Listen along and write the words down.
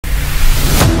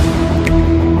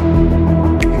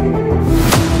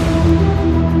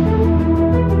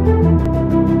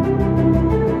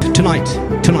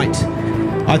tonight,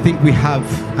 I think we have,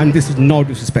 and this is no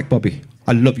disrespect, Bobby,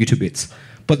 I love you to bits,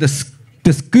 but the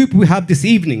scoop we have this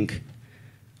evening,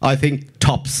 I think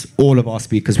tops all of our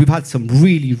speakers. We've had some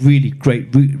really, really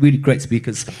great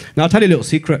speakers. Now I'll tell you a little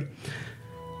secret.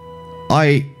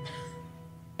 I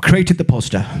created the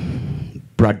poster.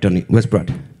 Brad done it. Where's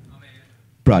Brad?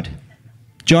 Brad.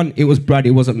 John, it was Brad,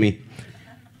 it wasn't me.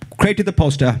 Created the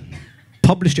poster,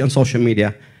 published it on social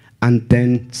media, and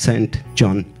then sent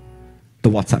John the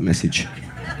WhatsApp message.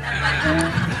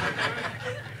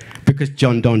 Because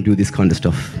John don't do this kind of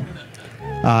stuff.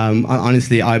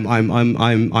 Honestly,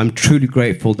 I'm truly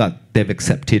grateful that they've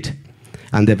accepted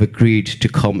and they've agreed to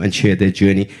come and share their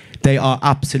journey. They are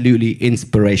absolutely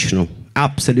inspirational.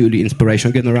 Absolutely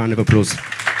inspirational. Give them a round of applause.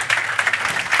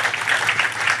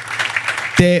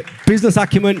 Their business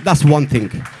acumen, that's one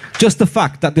thing. Just the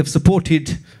fact that they've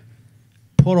supported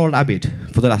poor old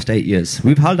Abid for the last 8 years.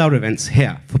 We've held our events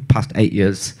here for the past 8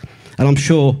 years. And I'm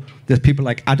sure there's people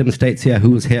like Adam States here who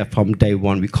was here from day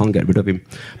one. We can't get rid of him.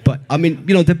 But, I mean,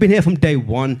 you know, they've been here from day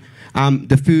one.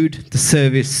 The food, the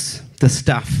service, the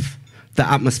staff,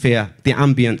 the atmosphere, the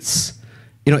ambience.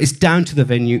 You know, it's down to the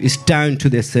venue, it's down to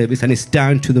their service, and it's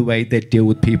down to the way they deal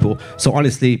with people. So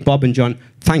honestly, Bob and John,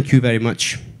 thank you very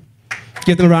much.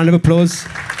 Give them a round of applause.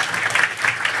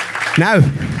 Now,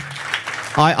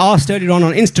 I asked earlier on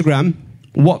Instagram,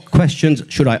 what questions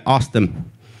should I ask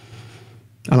them?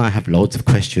 And I have loads of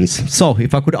questions. So,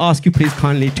 if I could ask you please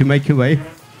kindly to make your way.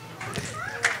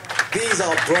 These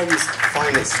are Brom's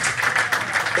finest.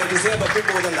 They deserve a bit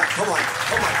more than that. Come on,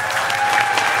 come on.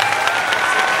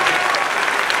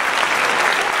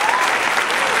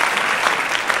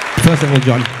 First of all,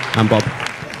 John and Bob,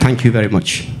 thank you very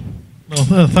much.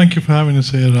 Well, thank you for having us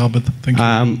here, Albert. Thank you.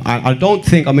 I don't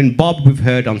think, I mean, Bob we've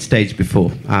heard on stage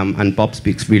before, and Bob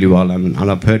speaks really well, and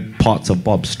I've heard parts of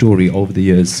Bob's story over the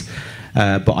years.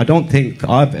 But I don't think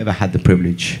I've ever had the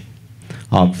privilege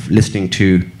of listening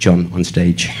to John on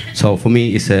stage. So for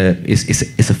me, it's a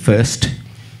first,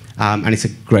 and it's a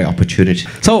great opportunity.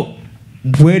 So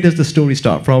where does the story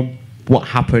start from? What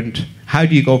happened? How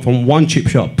do you go from one chip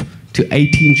shop to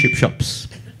 18 chip shops?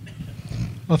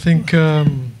 I think,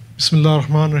 Bismillah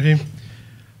ar-Rahman ar-Rahim.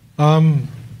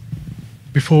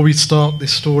 Before we start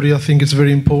this story, I think it's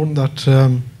very important that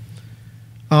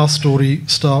our story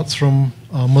starts from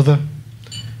our mother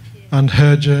and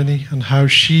her journey and how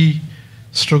she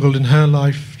struggled in her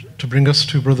life to bring us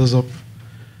two brothers up.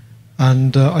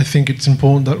 And I think it's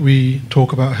important that we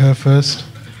talk about her first.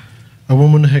 A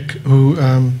woman who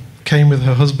came with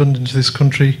her husband into this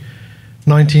country,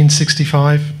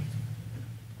 1965,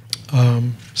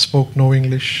 spoke no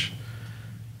English.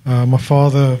 My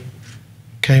father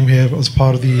came here as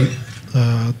part of the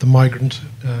migrant,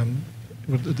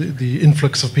 the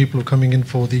influx of people coming in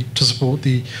to support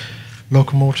the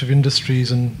locomotive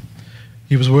industries, and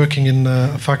he was working in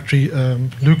a factory,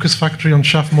 Lucas factory on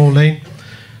Shaftmore Lane.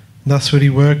 That's where he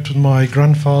worked with my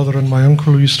grandfather and my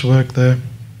uncle who used to work there.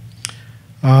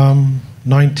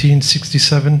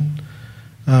 1967,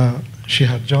 she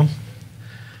had John,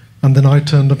 and then I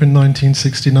turned up in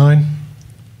 1969,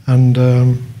 and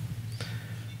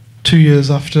 2 years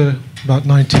after, about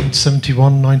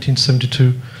 1971,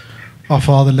 1972, our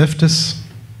father left us,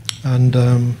 and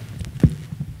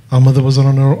our mother was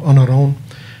on her own,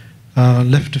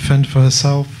 left to fend for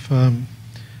herself.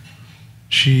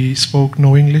 She spoke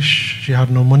no English, she had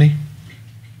no money,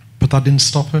 but that didn't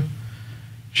stop her.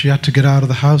 She had to get out of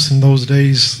the house. In those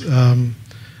days,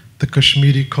 the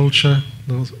Kashmiri culture,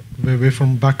 where we're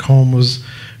from back home, was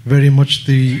very much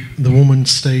the woman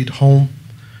stayed home,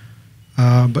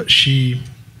 but she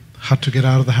had to get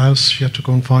out of the house. She had to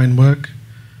go and find work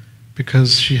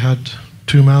because she had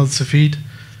 2 mouths to feed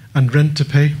and rent to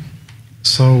pay.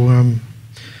 So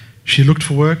she looked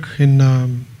for work in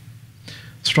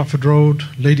Stratford Road,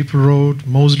 Ladypool Road,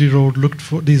 Moseley Road, looked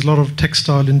for these lot of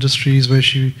textile industries where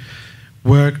she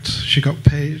worked. She got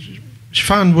paid. She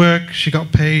found work, she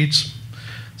got paid.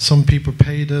 Some people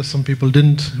paid her, some people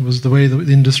didn't. It was the way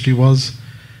the industry was.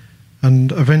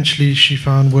 And eventually she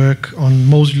found work on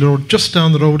Moseley Road, just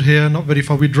down the road here, not very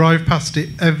far. We drive past it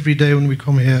every day when we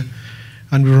come here.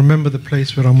 And we remember the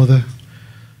place where our mother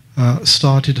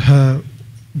started her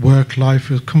work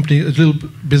life. A little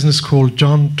business called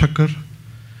John Tucker,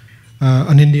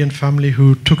 an Indian family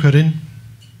who took her in,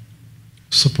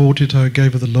 supported her,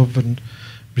 gave her the love and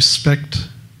respect.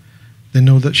 They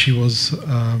know that she was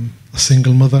a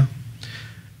single mother.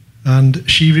 And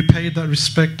she repaid that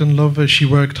respect and love as she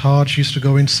worked hard. She used to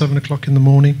go in 7 o'clock in the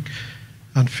morning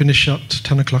and finish at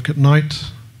 10 o'clock at night,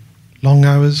 long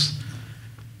hours.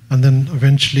 And then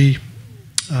eventually,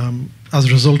 as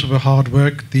a result of her hard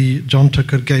work, John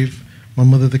Tucker gave my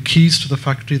mother the keys to the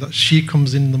factory, that she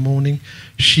comes in the morning,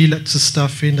 she lets the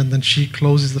staff in, and then she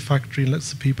closes the factory and lets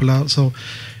the people out. So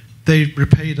they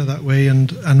repaid her that way,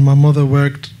 and my mother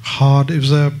worked hard. It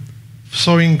was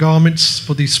sewing garments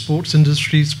for the sports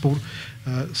industry,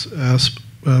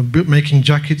 making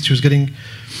jackets. She was getting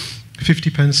 50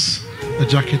 pence a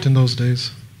jacket in those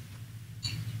days.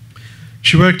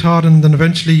 She worked hard, and then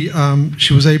eventually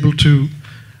she was able to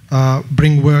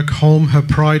bring work home. Her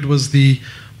pride was the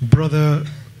brother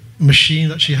machine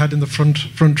that she had in the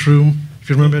front room. If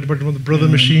you remember, anybody remember the brother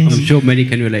machines? I'm sure many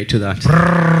can relate to that.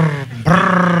 Brrr,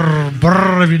 brrr,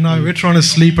 brrr, every night. We're trying to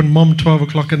sleep, and Mum, 12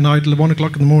 o'clock at night, 1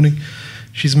 o'clock in the morning,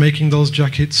 she's making those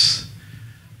jackets.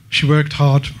 She worked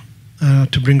hard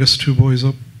to bring us 2 boys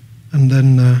up, and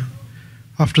then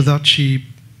after that, she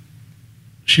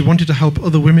wanted to help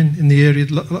other women in the area.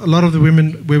 A lot of the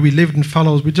women where we lived in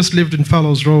Fallows, we just lived in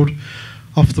Fallows Road,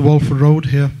 off the Walford Road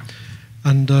here,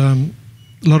 and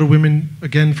a lot of women,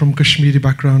 again from Kashmiri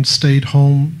background, stayed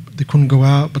home. They couldn't go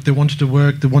out, but they wanted to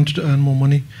work, they wanted to earn more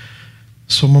money.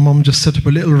 So my mum just set up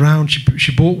a little round.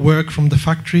 She bought work from the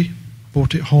factory,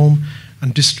 brought it home,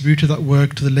 and distributed that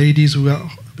work to the ladies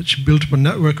but she built up a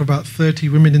network of about 30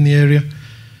 women in the area,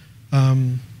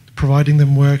 providing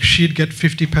them work. She'd get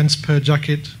 50 pence per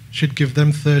jacket. She'd give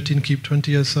them 30 and keep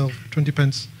 20 herself, 20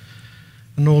 pence.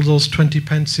 And all those 20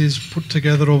 pences put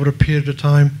together over a period of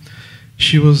time.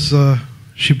 She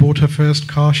bought her first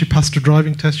car. She passed her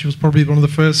driving test. She was probably one of the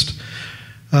first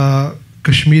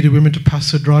Kashmiri women to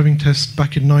pass her driving test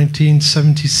back in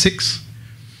 1976.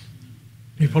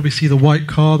 You probably see the white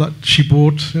car that she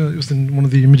bought. It was in one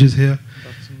of the images here.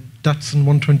 Datsun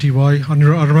 120Y. I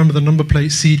remember the number plate,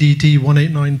 CDT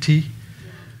 189T.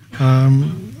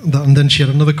 And then she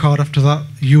had another car after that,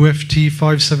 UFT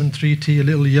 573T, a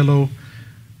little yellow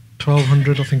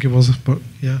 1200, I think it was. But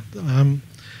yeah.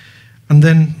 And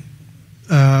then,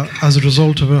 as a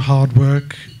result of her hard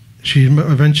work, she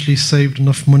eventually saved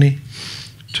enough money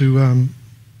to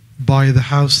buy the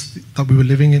house that we were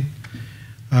living in.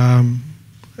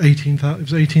 It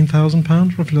was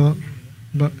 £18,000, roughly that.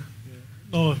 But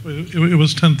no, it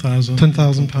was £10,000.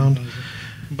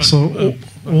 £10,000. So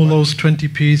all those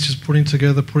 20p's she's putting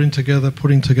together,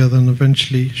 and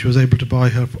eventually she was able to buy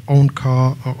her own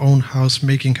car, her own house,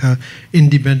 making her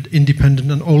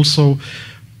independent, and also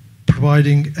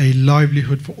providing a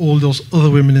livelihood for all those other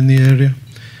women in the area.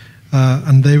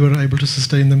 And they were able to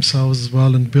sustain themselves as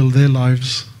well and build their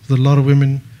lives. A lot of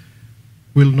women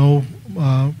will know,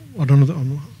 I don't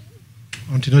know,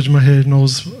 Auntie Najma here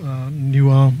knew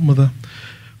our mother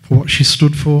for what she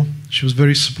stood for. She was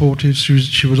very supportive.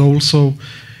 She was also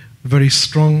very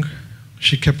strong.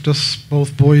 She kept us,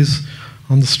 both boys,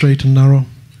 on the straight and narrow.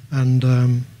 And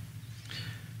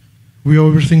we owe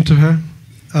everything to her.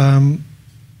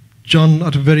 John,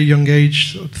 at a very young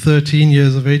age, 13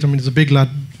 years of age, I mean, he's a big lad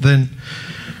then,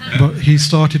 but he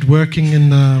started working in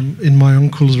my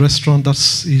uncle's restaurant.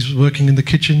 He's working in the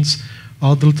kitchens,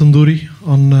 Adil Tandoori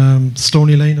on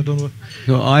Stony Lane. I don't know.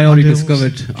 So I only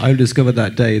discovered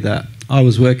that day that I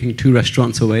was working 2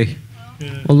 restaurants away.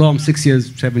 Yeah. Although I'm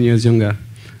 7 years younger,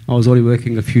 I was only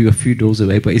working a few doors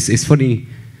away. But it's funny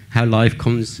how life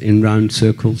comes in round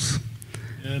circles.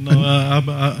 Yeah, no,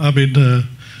 Abid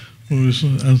was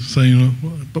saying,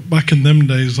 but back in them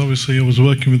days, obviously, I was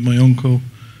working with my uncle.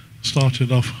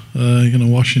 Started off,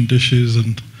 washing dishes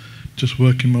and just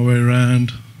working my way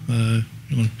around,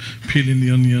 peeling the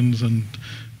onions and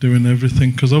doing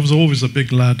everything. Because I was always a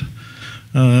big lad.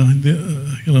 I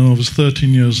was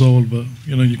 13 years old, but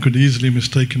you could easily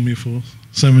mistaken me for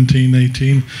 17,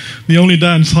 18. The only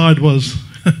downside was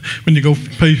when you go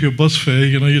pay your bus fare,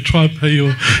 you try to pay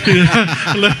your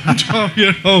 11,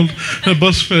 12-year-old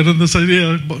bus fare, and they say,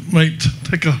 yeah, but mate,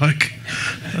 take a hike.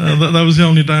 That was the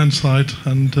only downside.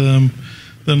 And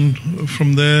then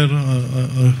from there,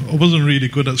 I wasn't really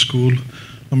good at school.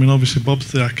 I mean, obviously,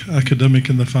 Bob's the academic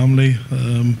in the family.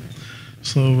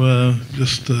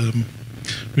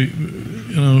 We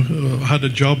had a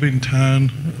job in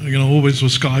town. Always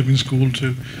was skiving school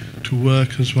to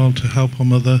work as well to help our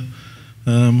mother.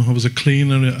 I was a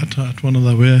cleaner at one of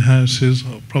the warehouses.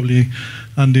 Probably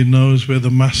Andy knows where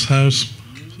the Mass House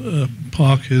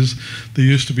Park is. There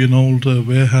used to be an old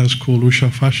warehouse called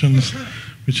Usha Fashions,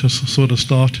 which I sort of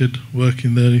started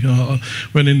working there.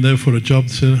 Went in there for a job.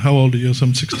 Said, "How old are you?" So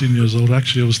I'm 16 years old.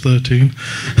 Actually, I was 13.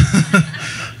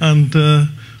 And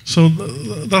so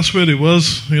that's where it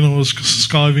was. I was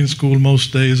skiving school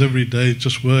most days, every day,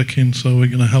 just working. So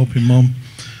helping Mum.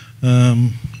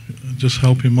 Just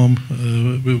helping Mum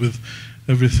with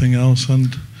everything else.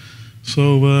 And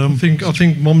So I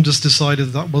think Mum just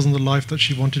decided that wasn't the life that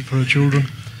she wanted for her children.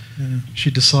 yeah.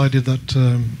 She decided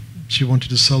that she wanted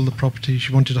to sell the property.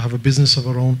 She wanted to have a business of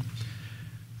her own,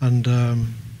 and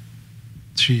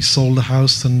she sold the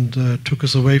house and took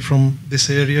us away from this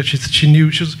area. She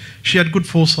knew she had good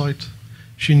foresight.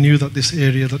 She knew that this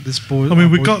area, that this boy. I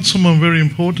mean, we got someone very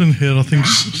important here. I think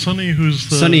Sonny, who's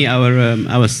Sonny, our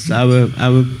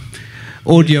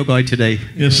audio guy today.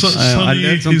 Yeah, Sonny, I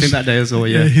learned something that day as well.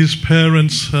 Yeah, his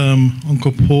parents,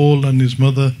 Uncle Paul and his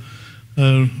mother,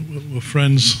 were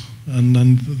friends,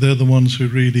 and they're the ones who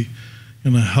really,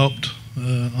 helped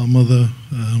our mother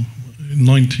in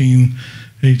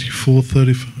 1984. I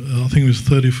think it was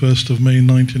 31st of May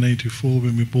 1984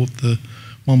 when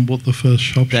Mum bought the first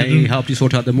shop. They helped you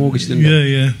sort out the mortgage, didn't they?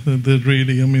 Yeah. They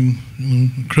really. I mean,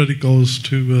 credit goes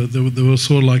to. They were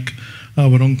sort of like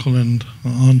our uncle and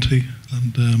auntie,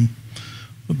 and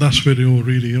that's where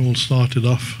it all started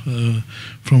off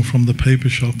from the paper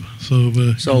shop. So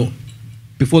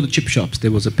before the chip shops,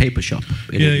 there was a paper shop.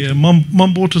 Yeah.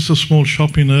 Mum bought us a small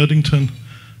shop in Erdington.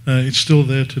 It's still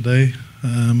there today.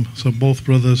 So both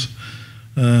brothers,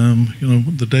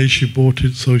 the day she bought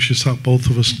it, so she sat both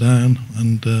of us down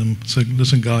and said,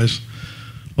 "Listen, guys,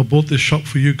 I bought this shop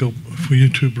for you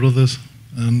two brothers,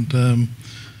 and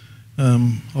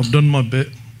I've done my bit,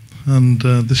 and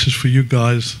this is for you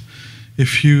guys.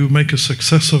 If you make a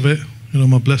success of it,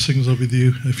 my blessings are with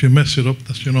you. If you mess it up,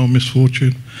 that's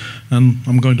misfortune, and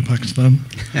I'm going to Pakistan."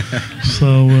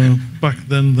 So back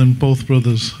then both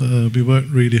brothers, we worked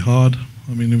really hard.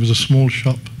 I mean, it was a small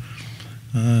shop.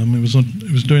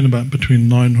 It was doing about between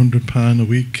 £900 a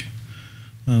week,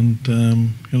 and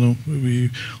we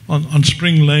on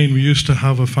Spring Lane we used to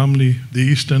have a family. The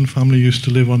East End family used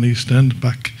to live on East End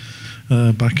back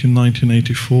in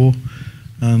 1984,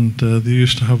 and they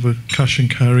used to have a cash and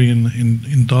carry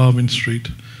in Darwin Street,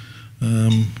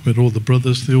 with all the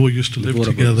brothers. They all used to live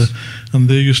together, and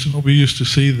we used to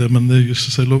see them, and they used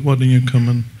to say, "Look, why don't you come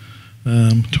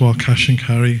and to our cash and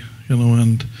carry?"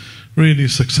 And really our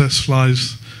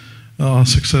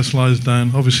success lies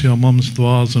down, obviously, our mum's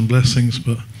du'as and blessings,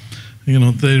 but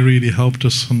they really helped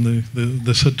us, and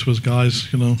they said to us, "Guys,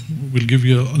 we'll give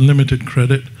you unlimited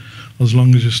credit as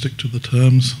long as you stick to the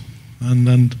terms." And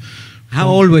then, how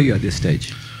old were you at this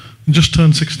stage? Just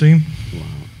turned 16. Wow.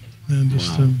 Yeah,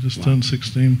 turned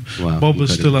 16. Wow. Bob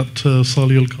was still at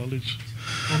Solihull College.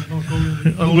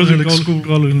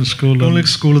 Golden School.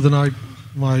 School. Then I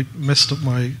messed up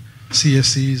my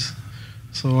CSEs,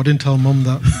 so I didn't tell Mum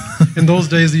that. In those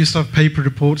days, they used to have paper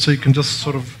reports, so you can just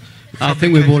sort of. I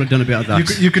think we've all done a bit of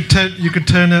that. You could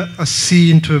turn a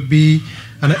C into a B,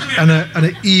 and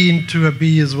an E into a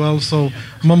B as well. So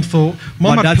Mum thought.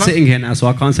 My dad's sitting here now, so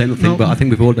I can't say anything. No, but I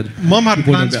think we've all done. Mum had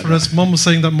plans for us. Mum was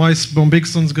saying that my big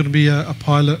son's going to be a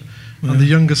pilot, and the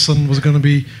youngest son was going to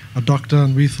be a doctor,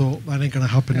 and we thought that ain't going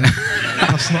to happen.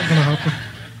 That's not going to happen.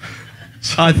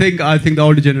 So I think the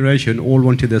older generation all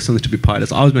wanted their sons to be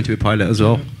pilots. I was meant to be a pilot as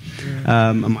well,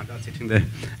 and my dad's sitting there.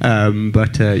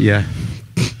 Yeah.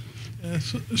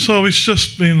 So it's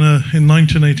just been in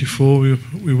 1984.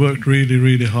 We worked really,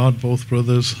 really hard, both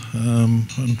brothers,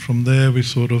 and from there we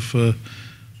sort of,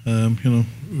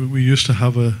 we used to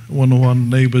have one of our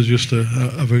neighbours used to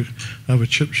have a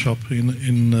chip shop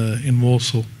in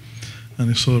Warsaw, and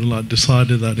he sort of like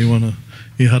decided that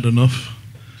he had enough,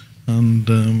 and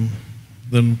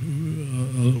then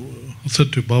I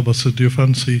said to Bob, I said, "Do you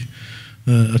fancy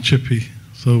a chippy?"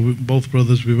 So both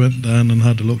brothers, we went down and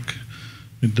had a look.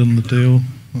 We'd done the deal,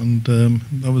 and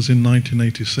that was in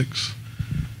 1986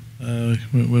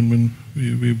 when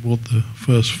we bought the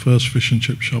first fish and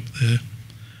chip shop there.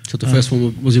 So the first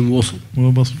one was in Warsaw?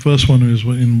 Well, the first one was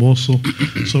in Warsaw.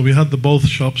 So we had both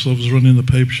shops. I was running the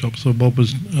paper shop, so Bob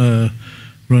was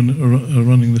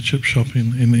running the chip shop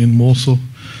in Warsaw.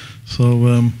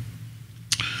 So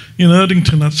in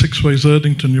Erdington, at Six Ways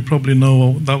Erdington, you probably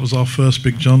know that was our first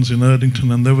Big John's in Erdington,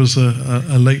 and there was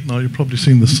a late night, you've probably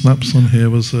seen the snaps on here,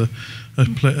 was a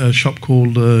shop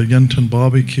called Yenton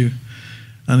Barbecue,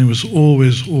 and it was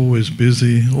always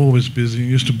busy. You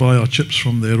used to buy our chips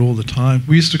from there all the time.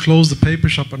 We used to close the paper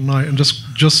shop at night and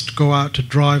just go out to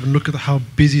drive and look at how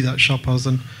busy that shop was,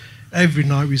 and every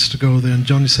night we used to go there, and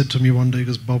Johnny said to me one day, he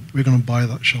goes, "Bob, we're going to buy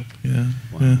that shop." Yeah,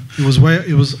 wow. Yeah.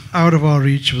 It was out of our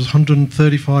reach. It was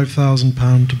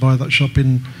 £135,000 to buy that shop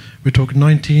in, we're talking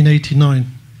 1989.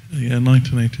 Yeah,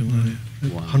 1989.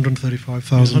 Wow.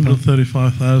 135,000.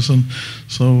 135,000.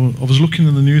 So I was looking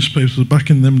in the newspapers back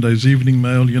in them days, Evening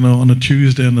Mail, on a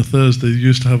Tuesday and a Thursday, they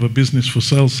used to have a business for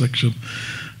sale section,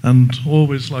 and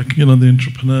always like, the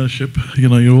entrepreneurship,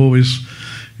 you're always,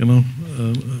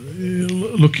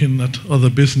 looking at other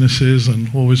businesses and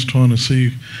always trying to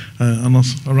see. And I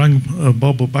rang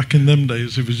Bob, but back in them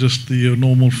days, it was just the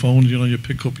normal phone. You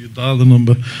pick up, you dial the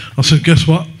number. I said, guess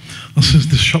what? I said,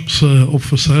 the shop's up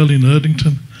for sale in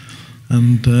Erdington.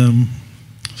 And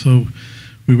so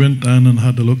we went down and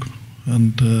had a look.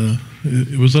 And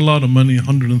it was a lot of money,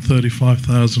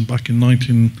 135,000 back in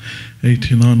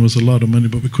 1989 was a lot of money.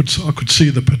 But I could see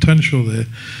the potential there,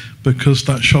 because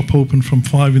that shop opened from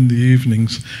 5 in the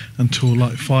evenings until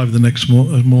like 5 the next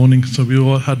morning. So we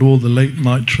all had all the late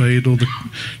night trade, all the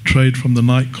trade from the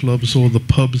nightclubs, all the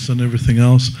pubs and everything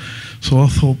else. So I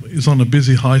thought, it's on a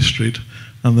busy high street,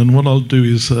 and then what I'll do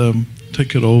is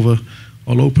take it over.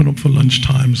 I'll open up for lunch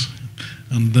times,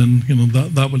 and then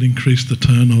that will increase the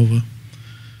turnover.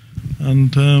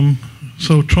 And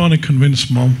so trying to convince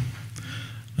Mom.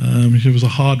 She was a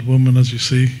hard woman, as you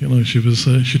see.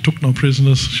 She took no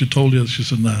prisoners. She told you, she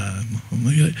said, nah,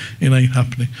 it ain't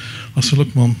happening. I said,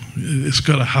 look, Mom, it's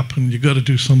got to happen. You got to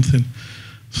do something.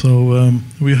 So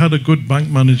we had a good bank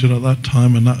manager at that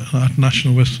time, and at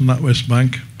National West and NatWest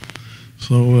Bank.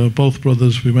 So both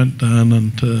brothers, we went down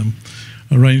and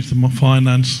arranged them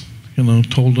finance.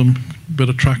 Told them a bit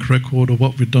of track record of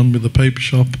what we'd done with the paper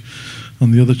shop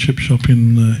and the other chip shop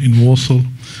in Warsaw.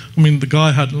 I mean, the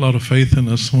guy had a lot of faith in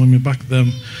us. So I mean, back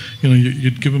then,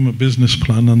 you'd give him a business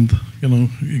plan, and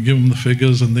you give them the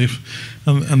figures, and if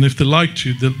they liked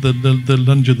you, they'll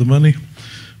lend you the money.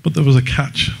 But there was a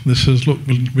catch. They says, look,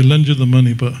 we'll lend you the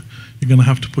money, but you're going to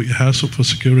have to put your house up for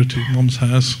security, Mum's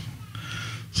house.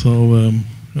 So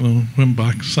went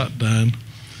back, sat down,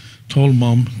 told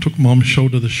Mum, took Mum,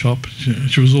 showed her the shop.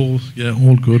 She was all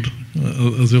good,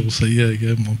 as they all say,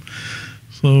 yeah, Mum.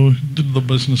 So did the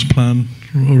business plan,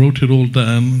 wrote it all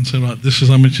down, and said, right, this is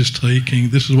how much it's taking,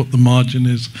 this is what the margin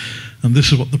is, and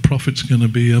this is what the profit's going to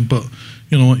be. But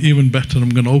even better, I'm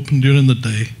going to open during the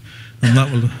day, and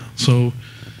that will. So,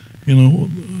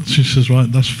 she says,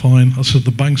 right, that's fine. I said,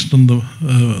 the bank's done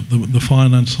the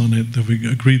finance on it.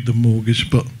 They've agreed the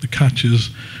mortgage, but the catch is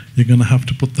you're going to have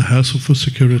to put the house up for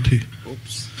security.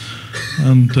 Oops.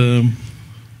 And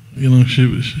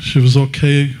she was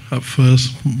okay at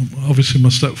first. Obviously, my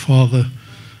stepfather,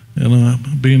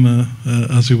 being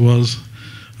as he was,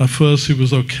 at first he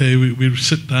was okay. We'd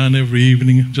sit down every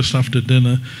evening just after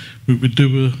dinner. We would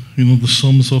do the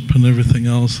sums up and everything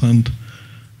else, and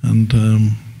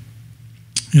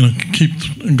keep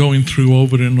going through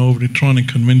over and over, trying to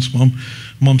convince Mum.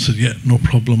 Mum said, yeah, no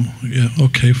problem. Yeah,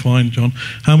 okay, fine, John.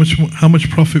 How much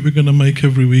profit we're going to make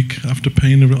every week after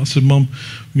paying everything? I said, Mum,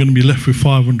 we're going to be left with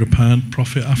 £500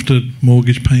 profit after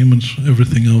mortgage payments,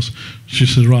 everything else. She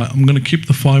said, right, I'm going to keep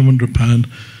the £500.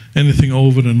 Anything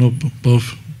over and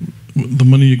above the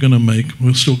money you're going to make,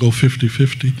 we'll still go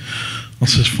 50-50. I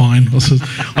says, fine. I says,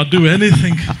 I'll do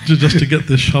anything just to get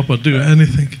this shop. I'll do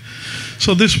anything.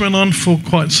 So this went on for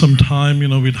quite some time.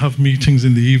 We'd have meetings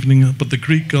in the evening, but the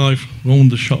Greek guy who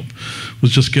owned the shop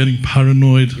was just getting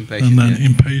paranoid and then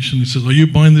impatient. He says, are you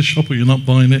buying this shop or you're not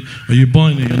buying it? Are you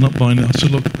buying it or you're not buying it? I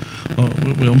said, look,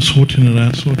 I'm sorting it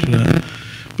out.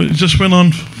 But it just went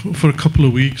on for a couple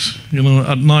of weeks.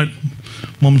 At night,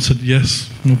 Mum said, yes,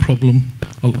 no problem.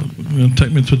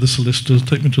 Take me to the solicitors,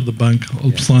 take me to the bank,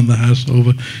 I'll sign the house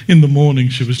over. In the morning,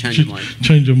 she was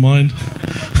change her mind.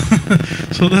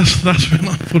 So that's went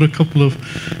on for a couple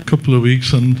of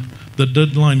weeks, and the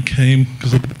deadline came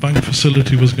because the bank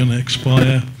facility was going to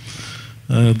expire.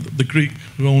 The Greek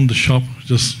who owned the shop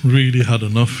just really had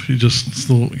enough. He just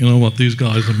thought, what, these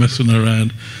guys are messing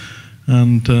around.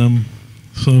 And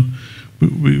so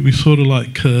we sort of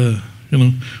like,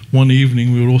 one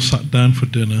evening we were all sat down for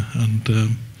dinner,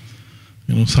 and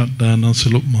sat down and I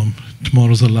said, look, Mum,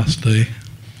 tomorrow's the last day,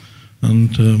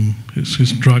 and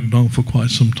it's dragged on for quite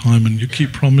some time, and you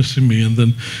keep promising me, and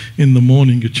then in the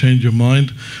morning you change your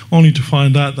mind, only to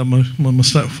find out that my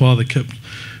stepfather kept,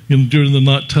 during the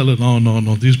night telling, oh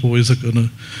no, these boys are gonna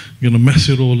mess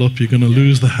it all up, you're gonna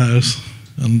lose the house,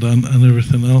 and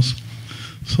everything else.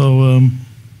 So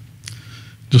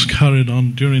just carried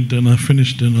on during dinner,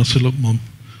 finished dinner. I said, look, Mum,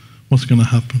 what's going to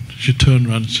happen? She turned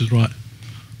around and said, right,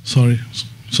 sorry,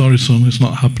 son, it's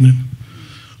not happening.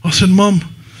 I said, Mum,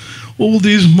 all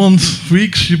these months,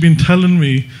 weeks, you've been telling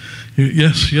me,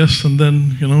 yes, and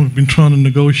then, we've been trying to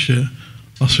negotiate.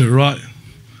 I said, right,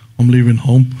 I'm leaving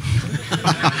home.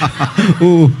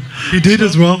 He did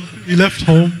as well. He left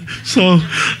home. So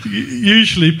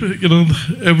usually,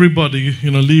 everybody,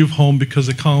 leave home because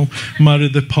they can't marry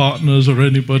their partners or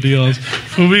anybody else.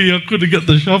 For me, I couldn't get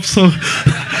the shop, so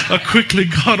I quickly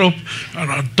got up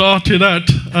and I darted out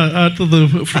of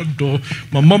the front door.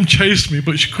 My mum chased me,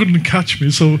 but she couldn't catch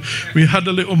me. So we had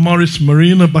a little Morris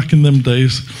Marina back in them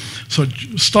days. So I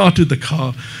started the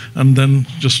car and then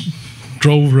just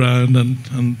drove around and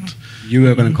You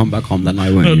were going to come back home that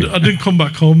night, weren't you? I didn't come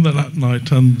back home that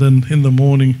night, and then in the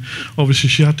morning, obviously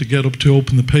she had to get up to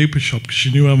open the paper shop because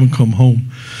she knew I wouldn't come home.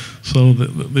 So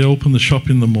they opened the shop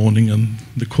in the morning, and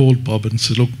they called Bob and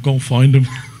said, "Look, go and find him."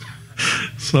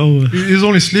 So He was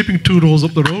only sleeping 2 doors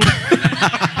up the road.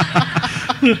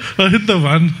 I hit the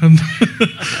van, and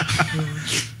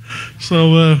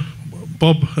so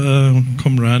Bob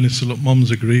come round. He said, "Look,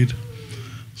 Mum's agreed."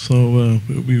 So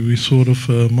we sort of,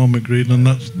 Mum agreed, and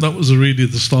that was really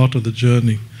the start of the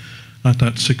journey at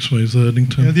that Six Ways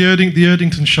Erdington. Yeah, the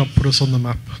Erdington shop put us on the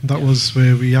map. That was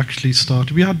where we actually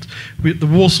started. The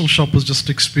Warsaw shop was just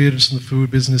experience in the food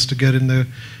business to get in there.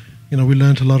 You know, we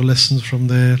learned a lot of lessons from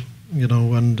there, you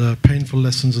know, and painful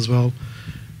lessons as well.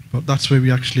 But that's where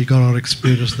we actually got our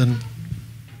experience. Then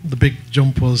the big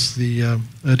jump was the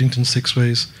Erdington Six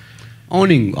Ways.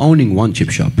 Owning one chip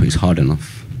shop is hard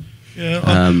enough. Yeah,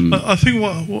 I think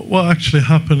what actually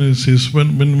happened is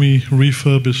when we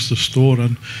refurbished the store,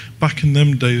 and back in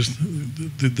them days,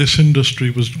 this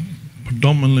industry was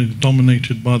predominantly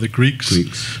dominated by the Greeks.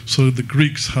 So the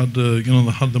Greeks had they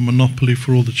had the monopoly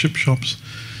for all the chip shops.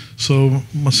 So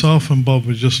myself and Bob,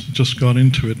 we just got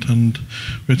into it, and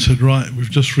we said, right,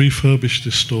 we've just refurbished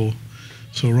this store.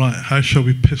 So right, how shall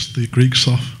we piss the Greeks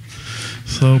off?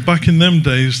 So back in them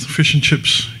days, the fish and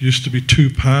chips used to be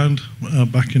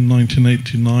 £2 back in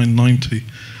 1989-90,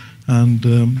 and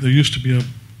there used to be a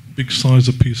big size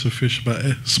of piece of fish, about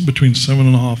between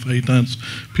 7.5, 8 ounce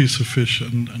piece of fish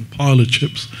and pile of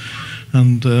chips.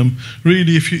 And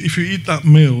really, if you eat that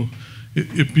meal,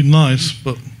 it'd be nice,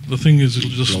 but the thing is,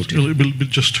 it'll be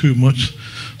just too much.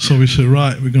 So we said,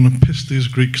 right, we're going to piss these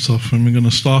Greeks off, and we're going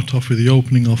to start off with the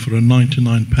opening offer of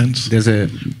 99 pence. There's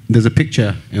a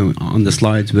picture on the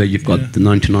slides where you've got the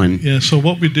 99. Yeah. So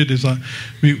what we did is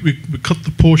we cut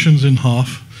the portions in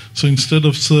half. So instead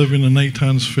of serving an 8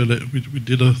 ounce fillet, we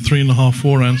did a 3.5,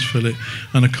 4 ounce fillet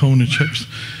and a cone of chips.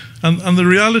 And the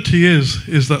reality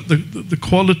is that the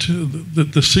quality,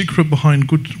 the secret behind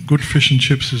good fish and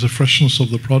chips is the freshness of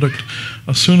the product.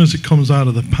 As soon as it comes out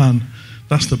of the pan,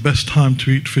 that's the best time to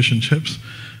eat fish and chips.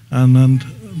 And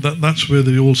that's where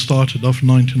they all started off,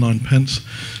 99 pence.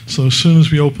 So as soon as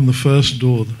we opened the first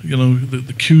door,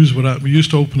 the queues were out. We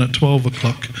used to open at 12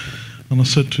 o'clock. And I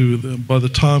said by the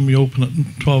time we opened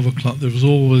at 12 o'clock, there was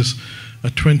always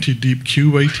a 20 deep queue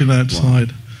waiting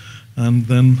outside. Wow. And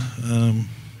then...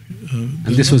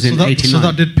 and this was in 89. So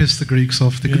that did piss the Greeks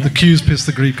off. The queues pissed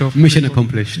the Greek off. Mission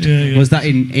accomplished. Yeah. Was that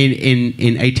in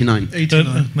 89?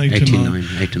 89.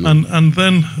 And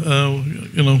then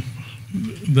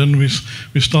then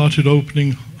we started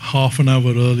opening half an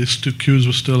hour early. Queues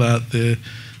were still out there.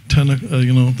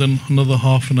 Then another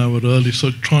half an hour early.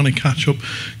 So trying to catch up,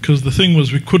 because the thing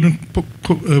was we couldn't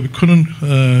cook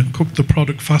the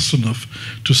product fast enough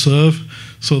to serve.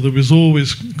 So there was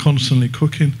always constantly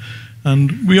cooking.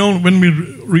 And when we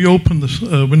reopened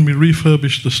when we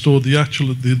refurbished the store,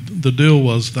 the deal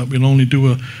was that we'd only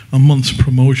do a month's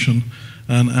promotion,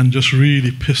 and just really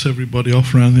piss everybody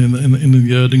off around in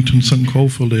the Erdington, St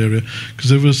Coldfield area, because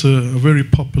there was a very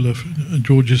popular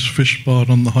George's Fish Bar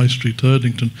on the High Street,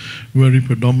 Erdington, very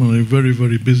predominantly, very,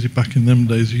 very busy back in them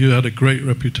days. You had a great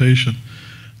reputation,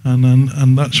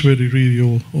 and that's where it really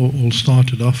all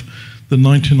started off. The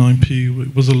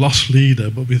 99p was a loss leader,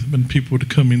 but when people would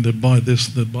come in, they'd buy this,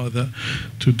 they'd buy that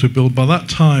to build. By that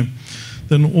time,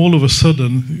 then all of a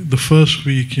sudden, the first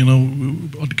week,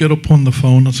 I'd get up on the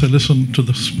phone and say, listen to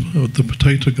the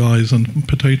potato guys and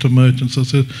potato merchants. I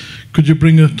said, could you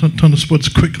bring a ton of spuds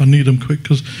quick? I need them quick,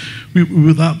 because we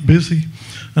were that busy.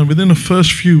 And within the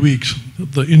first few weeks,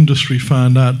 the industry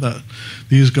found out that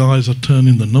these guys are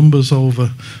turning the numbers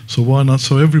over, so why not?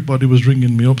 So everybody was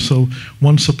ringing me up. So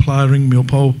one supplier ringed me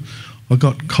up, I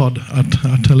got cod at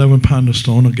 £11 a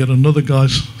stone. I get another guy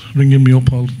ringing me up,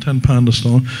 £10 a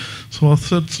stone. So I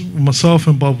said, myself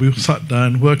and Bob, we sat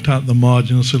down, worked out the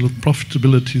margin, and said, look,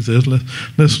 profitability is there.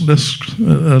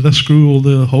 Let's screw all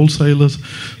the wholesalers.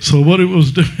 So what it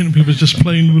was doing, we was just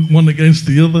playing one against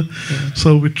the other. Yeah.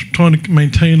 So we're trying to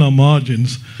maintain our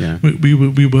margins. Yeah.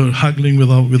 We were haggling with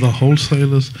our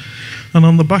wholesalers, and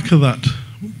on the back of that,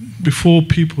 before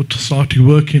people started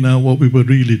working out what we were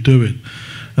really doing,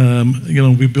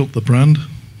 we built the brand.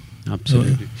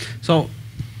 Absolutely. So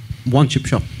one chip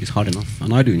shop is hard enough,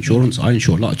 and I do insurance. I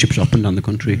insure a lot of chip shops up and down the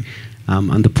country,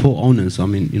 and the poor owners, I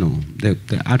mean, they're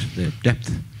at their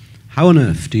depth. How on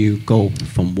earth do you go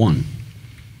from one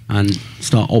and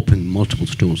start opening multiple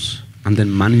stores and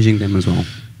then managing them as well?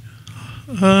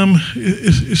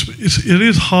 It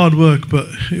is hard work, but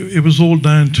it was all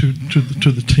down to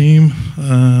the team.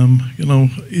 You know,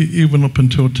 even up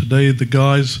until today, the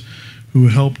guys who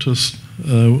helped us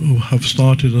who have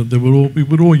started, we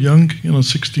were all young, you know,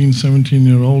 16,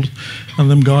 17-year-olds,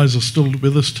 and them guys are still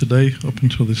with us today up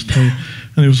until this day.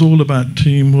 And it was all about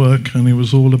teamwork, and it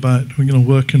was all about, you know,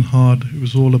 working hard. It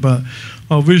was all about,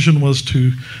 our vision was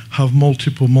to have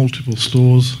multiple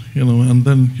stores, you know, and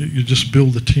then you just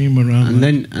build the team around.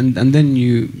 And then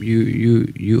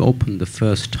you opened the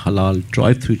first halal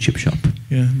drive-through chip shop.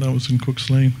 Yeah, that was in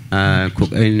Cook's Lane.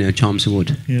 In Chelmsford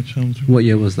Wood. Yeah, Chelmsford. What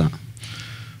year was that?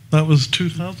 That was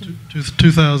 2000?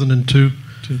 2002.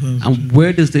 And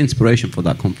where does the inspiration for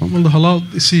that come from? Well, the halal,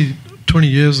 you see, 20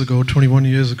 years ago, 21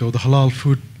 years ago, the halal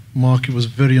food market was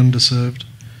very underserved.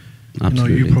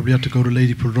 Absolutely. You know, you probably had to go to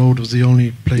Ladypool Road, was the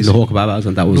only place. The Hawk Kebab House,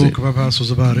 and that was it. The Hawk Kebab House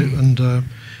was about it. And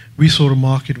we saw a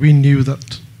market. We knew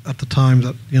that at the time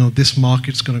that, you know, this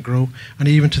market's going to grow. And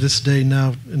even to this day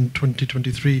now, in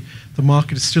 2023, the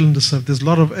market is still underserved. There's a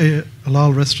lot of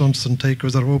halal restaurants and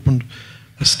takeaways that have opened,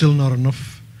 but still not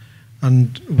enough.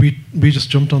 And we just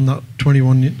jumped on that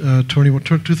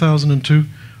 2002,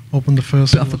 opened the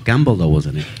first. Bit of a gamble though,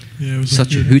 wasn't it? Yeah, it was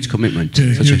such a huge commitment,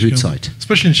 such a huge site.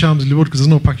 Especially in Chelmsford Wood, because there's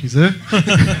no packies there.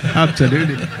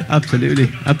 Absolutely.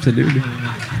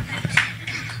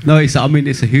 No, it's a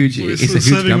huge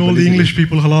serving gamble, all the English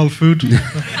people halal food.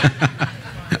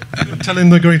 Telling them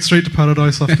they're going straight to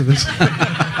paradise after this.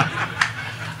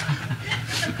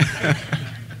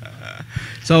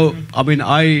 So, I mean,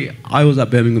 I was at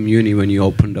Birmingham Uni when you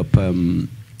opened up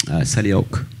Selly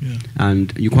Oak. Yeah.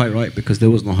 And you're quite right, because there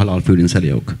was no halal food in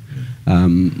Selly Oak. Yeah.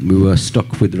 We were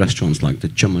stuck with restaurants like the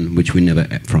Chuman, which we never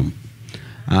ate from.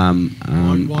 Why?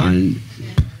 And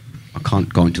I can't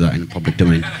go into that in the public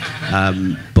domain.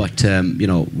 But you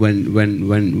know,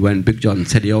 when Big John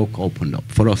Selly Oak opened up,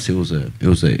 for us it was a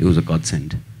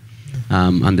godsend.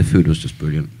 And the food was just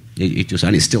brilliant. It just,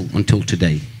 and it's still until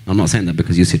today. I'm not saying that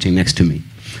because you're sitting next to me,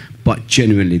 but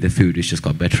genuinely the food has just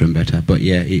got better and better. But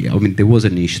yeah, I mean, there was a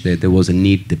niche there. There was a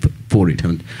need for it.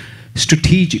 And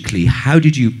strategically, how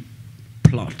did you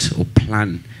plot or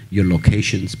plan your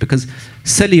locations? Because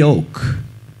Selly Oak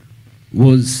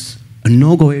was a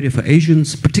no-go area for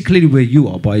Asians, particularly where you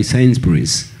are by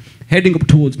Sainsbury's. Heading up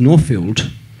towards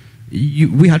Northfield,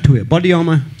 we had to wear body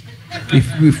armour.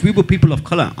 If we were people of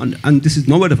colour, and this is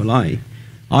no word of a lie,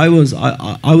 I was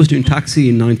doing taxi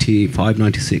in 95,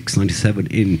 96, 97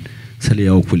 in Selly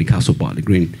Oak, Willie Castle, Bartley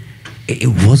Green. It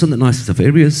wasn't the nicest of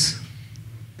areas.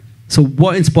 So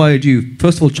what inspired you?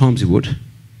 First of all, Chelmsford Wood.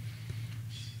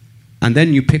 And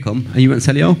then you pick them and you went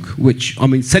Selly Oak, which, I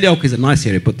mean, Selly Oak is a nice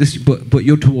area, but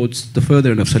you're towards the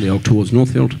further end of Selly Oak, towards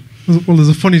Northfield. Well, there's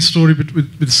a funny story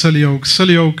with Selly Oak.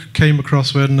 Selly Oak came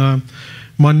across when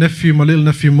my little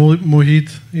nephew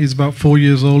Mohit, he's about 4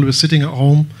 years old, was sitting at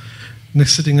home,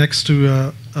 sitting next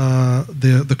to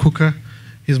the cooker.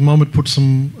 His mum had put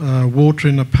some water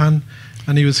in a pan,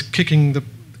 and he was kicking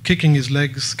his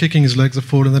legs at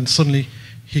forward, and then suddenly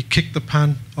he kicked the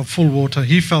pan of full water.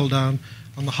 He fell down,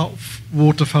 and the hot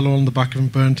water fell on the back of him,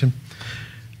 burnt him.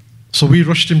 So we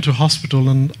rushed him to hospital,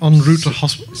 and en route to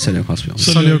hospital. Selly Oak Hospital.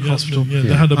 Selly Oak Hospital. Yeah,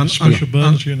 they had a special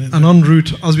burns unit. And en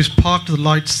route, as we parked the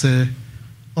lights there,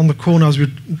 on the corner, as we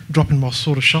were dropping my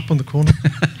sort of shop on the corner,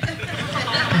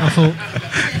 I thought,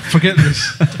 forget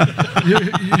this.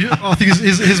 I think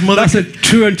his mother... That's a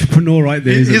true entrepreneur right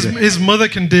there, his mother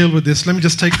can deal with this. Let me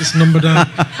just take this number down.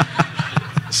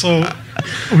 So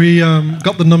we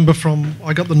got the number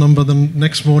I got the number. The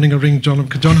next morning I ring John,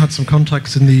 because John had some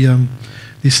contacts in the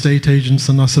estate agents,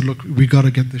 and I said, look, we got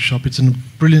to get this shop. It's in a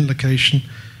brilliant location,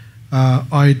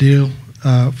 ideal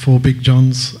for Big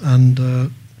John's, and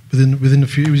within a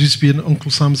few... It used to be an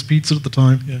Uncle Sam's Pizza at the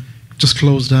time. Yeah. Just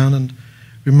closed down, and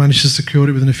we managed to secure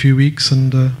it within a few weeks,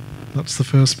 and that's the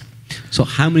first. So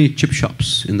how many chip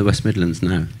shops in the West Midlands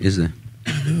now is there?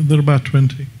 There are about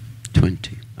 20.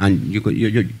 20. And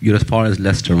you're as far as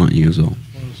Leicester, aren't you, as well?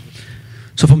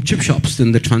 So from chip shops,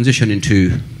 then the transition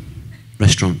into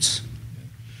restaurants.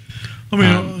 I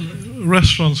mean,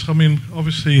 restaurants, I mean,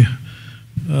 obviously,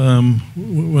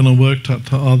 when I worked at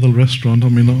the other restaurant, I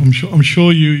mean, I'm sure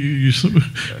we used to...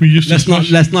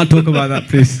 Let's not talk about that,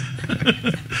 please.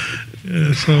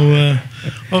 Yeah,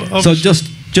 so just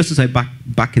to say,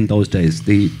 back in those days,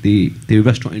 the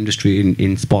restaurant industry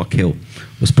in Spark Hill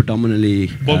was predominantly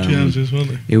Balti houses, weren't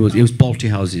they? It was Balti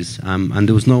houses, and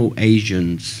there was no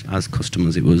Asians as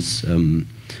customers. It was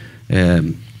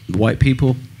white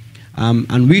people,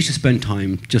 and we used to spend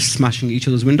time just smashing each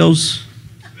other's windows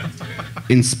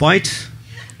in spite.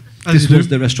 This was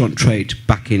the restaurant trade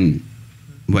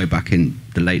way back in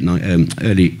the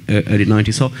early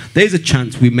 90s. So there's a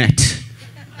chance we met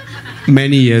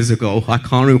many years ago. I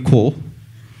can't recall,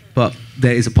 but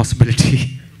there is a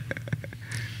possibility.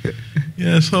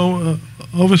 Yeah, so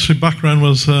obviously background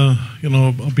was,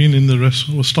 I've been in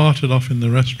the started off in the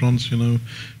restaurants,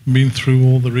 been through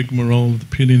all the rigmarole,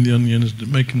 peeling the onions,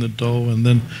 making the dough, and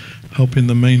then helping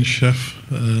the main chef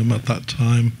at that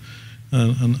time,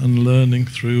 and learning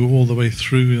through all the way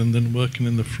through, and then working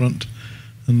in the front,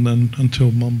 and then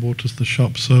until Mum bought us the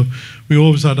shop. So we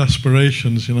always had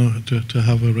aspirations, to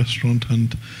have a restaurant.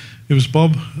 And it was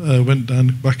Bob went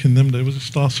down back in them days. Was it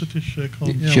Star City?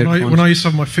 Yeah, when I used to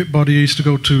have my fit body, I used to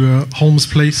go to Holmes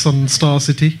Place on Star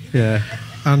City. Yeah.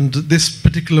 And this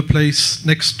particular place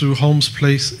next to Holmes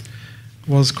Place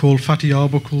was called Fatty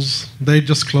Arbuckles. They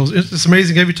just closed. It's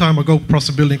amazing. Every time I go across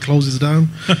the building, it closes down.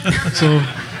 so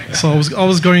I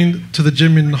was going to the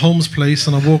gym in Holmes Place,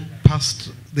 and I walked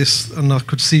past this, and I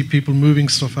could see people moving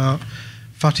stuff out.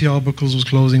 Fatty Arbuckles was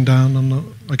closing down, and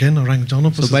again I rang John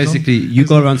up. So basically, you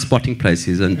go around spotting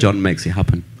places, and John makes it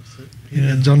happen.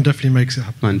 Yeah, John definitely makes it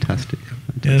happen. Fantastic.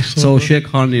 Yeah, so Sheikh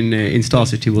Khan in Star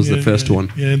City was the first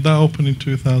one. Yeah, that opened in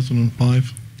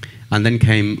 2005. And then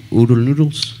came Oodle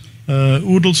Noodles.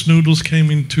 Oodles Noodles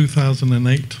came in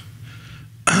 2008.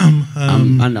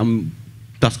 And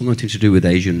that's got nothing to do with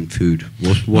Asian food.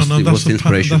 What's the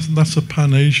inspiration? That's a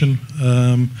Pan-Asian.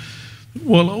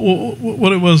 Well,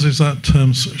 what it was is that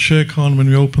Sheikh Khan, when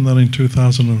we opened that in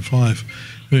 2005,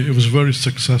 it was very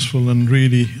successful, and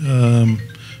really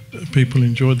people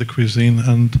enjoyed the cuisine.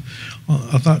 And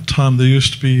at that time, there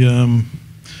used to be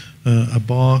a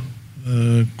bar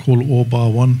called All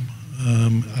Bar One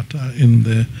in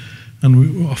there.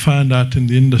 And I found out in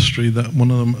the industry that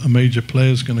one of the major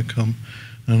players going to come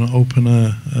and open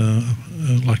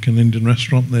like an Indian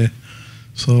restaurant there.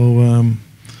 So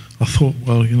I thought,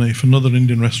 well, if another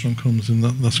Indian restaurant comes in,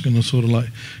 that's going to sort of like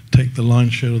take the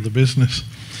lion's share of the business.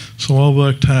 So I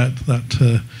worked out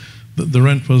that the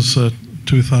rent was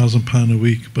 £2,000 a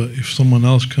week, but if someone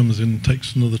else comes in and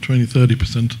takes another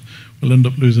 20-30%, we'll end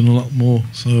up losing a lot more.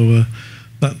 So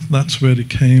that's where it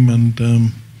came, and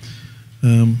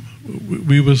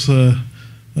there was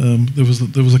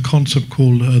a concept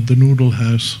called the Noodle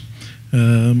House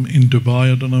in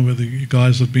Dubai. I don't know whether you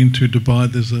guys have been to Dubai.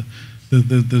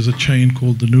 There's a chain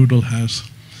called the Noodle House.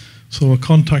 So I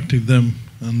contacted them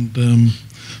and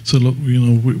said, look,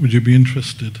 would you be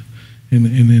interested in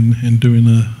doing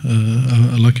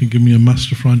give me a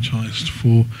master franchise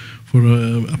for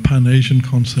a Pan-Asian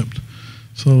concept.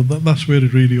 So that's where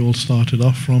it really all started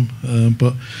off from.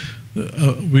 But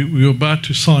we were about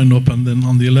to sign up, and then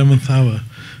on the 11th hour,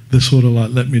 they sort of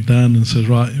like let me down and said,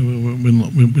 right,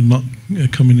 we're not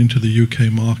coming into the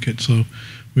UK market. So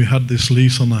we had this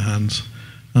lease on our hands,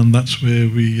 and that's where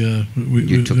we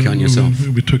took it on yourself.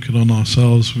 We took it on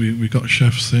ourselves. We got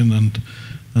chefs in, and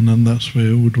then that's where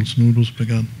Oodles Noodles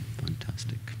began.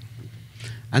 Fantastic.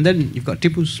 And then you've got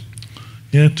Tipu's.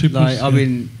 Yeah, Tipu's. I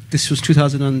mean, this was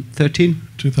 2013?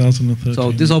 2013.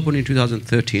 So this opened in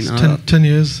 2013. 10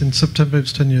 years. In September,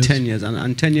 it's 10 years. 10 years.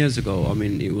 And 10 years ago, I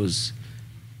mean, it was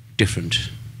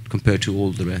different compared to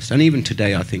all the rest. And even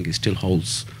today, I think it still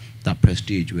holds that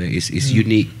prestige where it's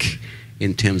unique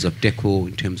in terms of decor,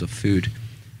 in terms of food.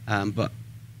 But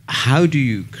how do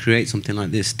you create something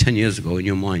like this 10 years ago in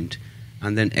your mind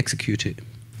and then execute it?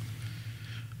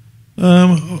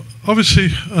 Obviously,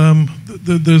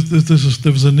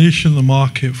 there was a niche in the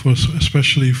market for,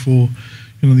 especially for,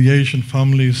 the Asian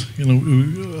families.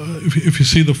 If you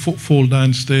see the footfall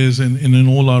downstairs in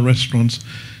all our restaurants,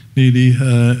 nearly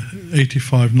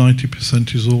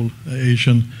 85-90% is all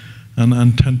Asian, and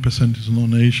 10% is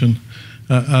non-Asian.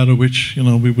 Out of which,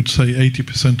 we would say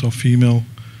 80% are female,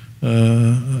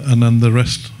 and then the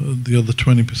rest, the other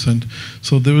 20%.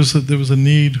 So there was a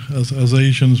need as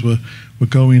Asians were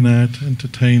going out,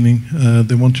 entertaining.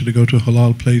 They wanted to go to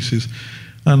halal places,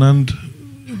 and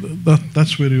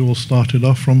that's where it all started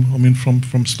off from. I mean,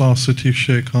 from Star City,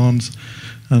 Sheikh Khan's,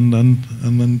 and then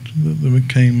there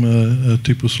became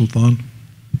Tipu Sultan.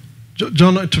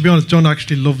 John, to be honest, John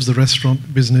actually loves the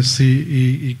restaurant business.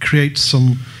 He creates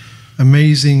some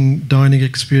amazing dining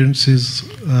experiences.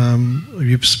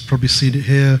 You've probably seen it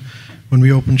here when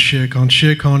we opened Sheikh Khan.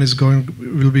 Sheikh Khan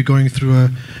will be going through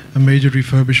a major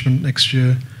refurbishment next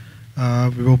year.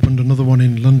 We've opened another one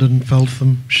in London,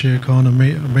 Feltham, Sheikh Khan,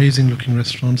 amazing looking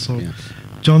restaurant. So yes.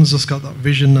 John's just got that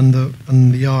vision and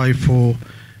the eye for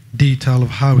detail of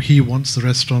how he wants the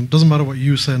restaurant. Doesn't matter what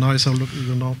you say and I say, look,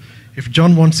 If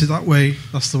John wants it that way,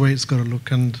 that's the way it's got to look,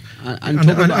 and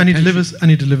he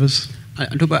delivers.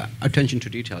 And talk about attention to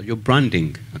detail. Your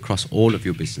branding across all of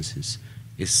your businesses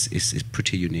is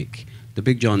pretty unique. The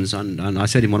Big Johns, and I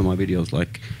said in one of my videos,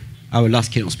 like, our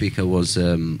last keynote speaker was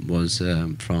from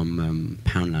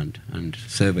Poundland, and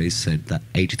surveys said that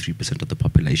 83% of the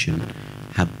population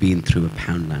have been through a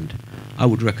Poundland. I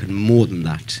would reckon more than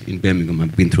that in Birmingham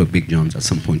have been through a Big John's at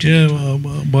some point. Yeah,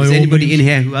 by is all anybody means. in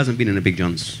here who hasn't been in a Big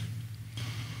John's?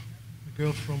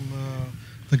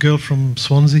 The girl from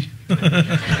Swansea.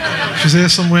 She's here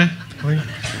somewhere.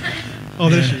 Oh,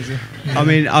 there she is. Yeah.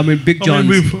 I mean, Big John's.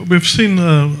 We've seen.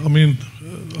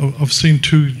 I've seen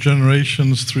 2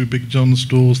 generations through Big John's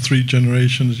doors, 3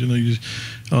 generations. You know,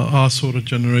 our sort of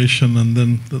generation, and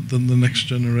then the next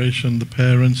generation, the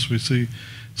parents. We see.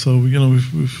 So you know,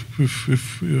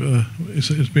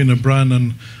 it's been a brand,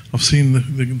 and I've seen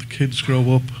the kids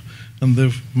grow up, and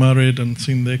they've married, and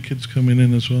seen their kids coming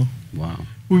in as well. Wow.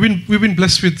 We've been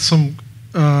blessed with some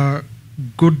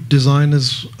good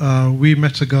designers. We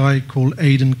met a guy called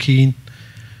Aidan Keane,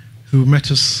 who met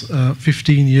us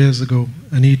 15 years ago,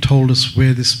 and he told us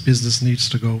where this business needs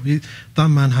to go. That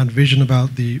man had vision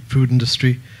about the food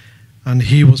industry, and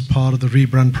he was part of the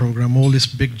rebrand program. All this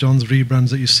Big John's rebrands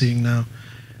that you're seeing now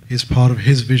is part of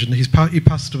his vision. He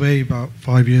passed away about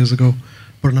 5 years ago,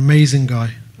 but an amazing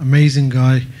guy,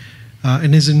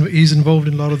 and he's involved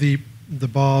in a lot of the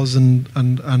bars and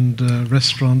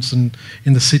restaurants, and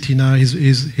in the city now.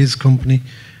 His company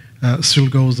still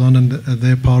goes on, and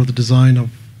they're part of the design of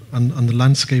and the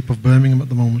landscape of Birmingham at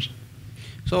the moment.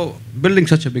 So, building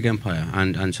such a big empire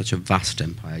and such a vast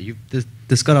empire,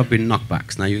 there's got to have been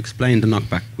knockbacks. Now, you explained the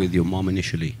knockback with your mom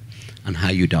initially and how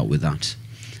you dealt with that.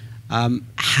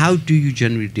 How do you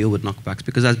generally deal with knockbacks?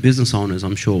 Because as business owners,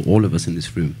 I'm sure all of us in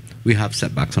this room, we have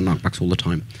setbacks and knockbacks all the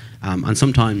time. And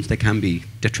sometimes they can be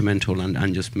detrimental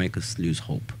and just make us lose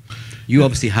hope. You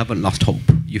obviously haven't lost hope.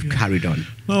 You've carried on.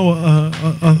 No,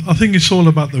 I think it's all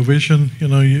about the vision. You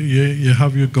know, you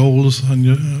have your goals and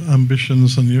your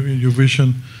ambitions and your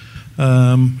vision.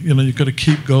 You know, you've got to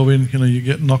keep going. You know, you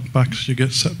get knockbacks, you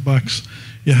get setbacks.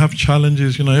 You have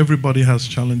challenges. You know, everybody has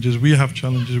challenges. We have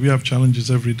challenges. We have challenges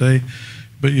every day.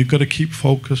 But you've got to keep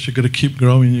focused. You've got to keep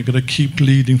growing. You've got to keep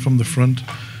leading from the front.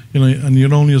 You know, and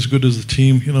you're only as good as the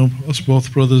team. You know, us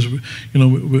both brothers, you know,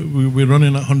 we're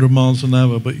running at 100 miles an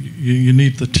hour, but you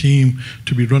need the team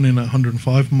to be running at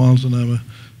 105 miles an hour.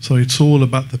 So it's all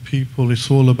about the people. It's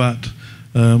all about,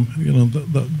 you know,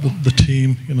 the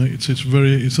team. You know,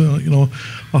 you know,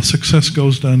 our success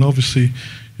goes down, obviously,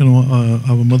 you know,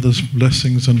 our mother's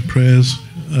blessings and prayers,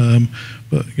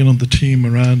 but you know, the team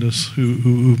around us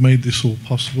who've made this all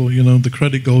possible. You know, the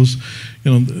credit goes,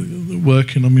 you know,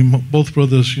 working. I mean, both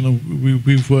brothers, you know,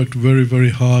 we've worked very, very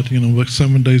hard. You know, worked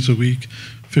 7 days a week,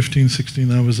 15,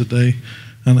 16 hours a day,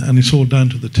 and it's all down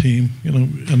to the team. You know,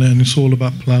 and it's all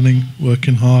about planning,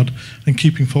 working hard, and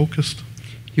keeping focused.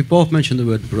 You've both mentioned the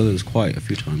word brothers quite a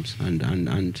few times,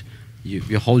 and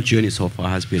your whole journey so far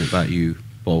has been about you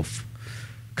both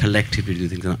collectively do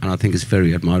things, and I think it's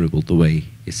very admirable the way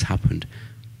it's happened.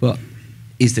 But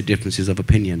is there differences of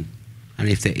opinion? And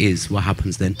if there is, what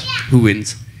happens then? Who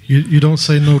wins? You don't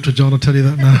say no to John, I'll tell you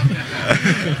that now.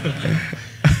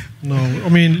 No, I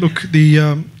mean, look,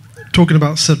 talking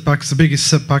about setbacks, the biggest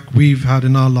setback we've had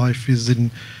in our life is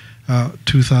in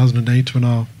 2008 when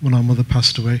our mother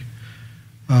passed away.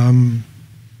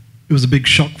 It was a big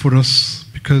shock for us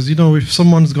because, you know, if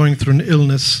someone's going through an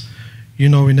illness, you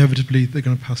know, inevitably they're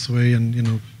going to pass away, and you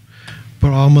know.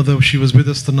 But our mother, she was with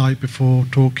us the night before,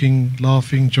 talking,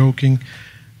 laughing, joking,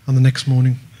 and the next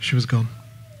morning she was gone.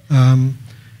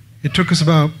 It took us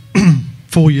about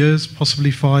 4 years,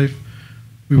 possibly 5.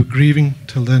 We were grieving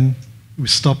till then. We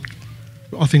stopped,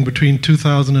 I think, between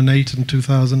 2008 and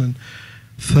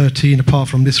 2013. Apart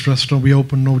from this restaurant, we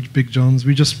opened no Big John's.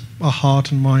 Our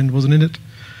heart and mind wasn't in it.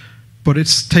 But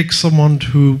it takes someone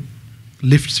who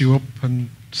lifts you up and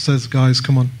says, guys,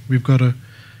 come on, we've got to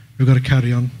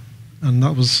carry on. And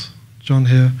that was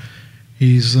Johngir.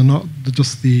 He's not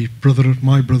just the brother,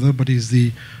 my brother, but he's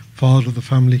the father of the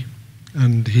family.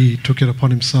 And he took it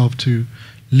upon himself to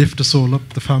lift us all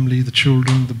up, the family, the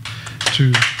children,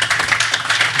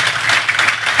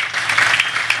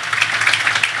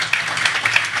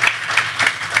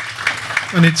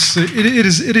 and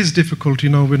it is difficult, you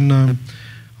know, when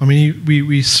I mean,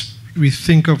 we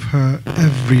think of her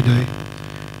every day.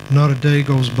 Not a day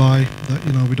goes by that,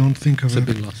 you know, we don't think of her. It's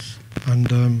a big loss.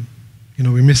 And, you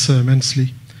know, we miss her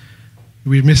immensely.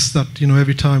 We miss that, you know,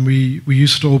 every time we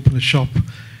used to open a shop.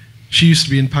 She used to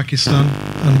be in Pakistan,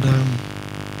 and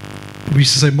we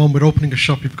used to say, Mom, we're opening a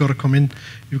shop, you've got to come in.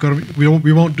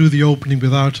 We won't do the opening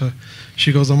without her.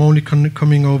 She goes, I'm only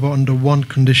coming over under one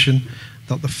condition,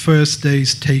 that the first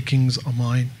day's takings are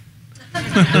mine.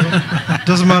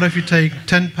 Doesn't matter if you take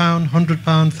 £10, £100,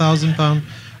 £1,000.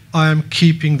 I am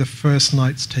keeping the first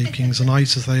night's takings. And I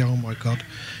used to say, oh my God,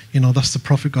 that's the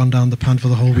profit gone down the pan for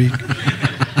the whole week.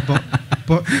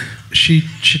 but she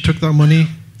took that money,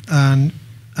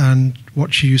 and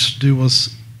what she used to do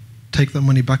was take that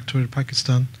money back to her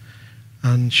Pakistan,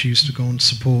 and she used to go and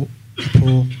support the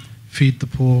poor, feed the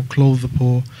poor, clothe the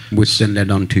poor. Which then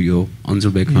led on to your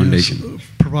Anzulbek Foundation.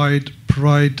 Provide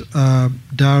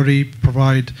dowry,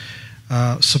 provide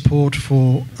support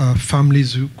for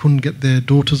families who couldn't get their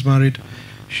daughters married.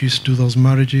 She used to do those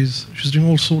marriages. She was doing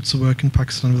all sorts of work in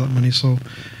Pakistan with that money. So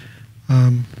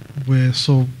we're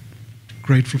so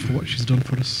grateful for what she's done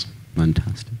for us.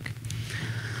 Fantastic.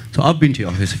 So I've been to your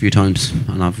office a few times,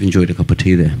 and I've enjoyed a cup of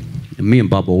tea there. And me and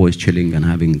Bob are always chilling and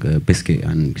having a biscuit,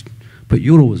 but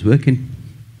you're always working.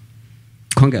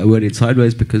 Can't get a word in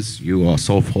sideways because you are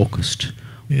so focused.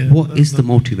 Yeah, what is the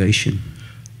motivation?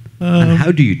 And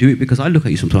how do you do it? Because I look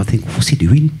at you sometimes, I think, what's he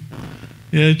doing?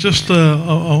 Yeah, just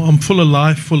I'm full of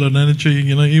life, full of energy.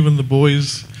 Even the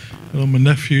boys, my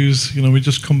nephews. We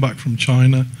just come back from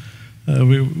China.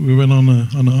 We went on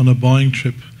a buying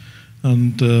trip,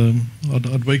 and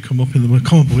I'd wake them up in the morning.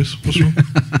 Come on, boys, what's wrong?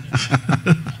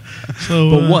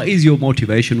 But what is your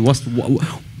motivation?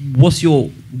 What's your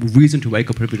reason to wake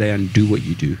up every day and do what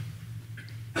you do?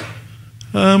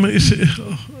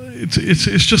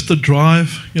 It's just the drive,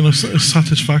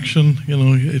 satisfaction.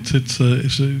 It's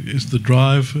the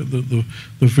drive, the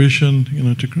vision.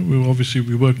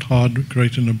 We worked hard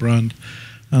creating a brand,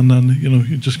 and then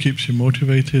it just keeps you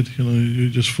motivated.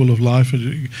 You're just full of life.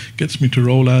 It gets me to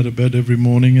roll out of bed every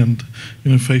morning and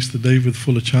face the day with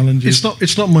full of challenges.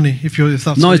 It's not money. If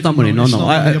that's no, it's not money. No.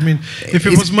 I mean, if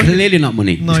it was money, clearly not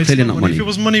money. No, it's clearly not money. If it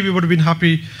was money, we would have been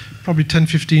happy. Probably 10,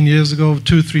 15 years ago,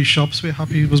 2, 3 shops. We're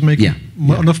happy. It was making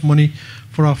enough money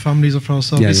for our families or for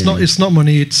ourselves. It's not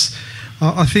money. It's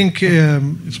I think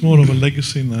it's more of a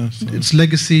legacy now. So. It's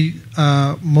legacy.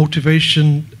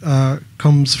 Motivation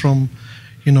comes from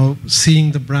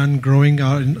seeing the brand growing.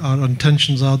 Our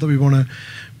intentions are that we want to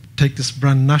take this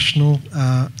brand national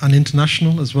and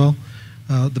international as well.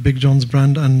 The Big John's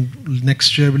brand, and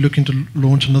next year we're looking to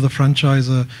launch another franchise,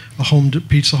 a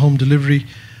pizza home delivery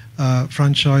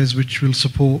franchise, which will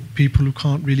support people who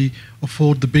can't really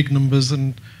afford the big numbers,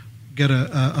 and get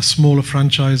a smaller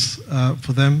franchise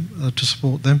for them to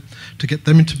support them, to get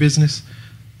them into business.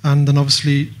 And then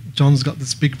obviously John's got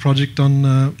this big project on,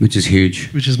 which is huge,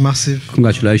 which is massive.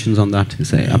 Congratulations on that.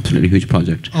 It's an absolutely huge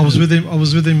project. I was with him.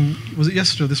 Was it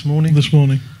yesterday or this morning? This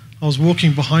morning. I was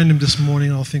walking behind him this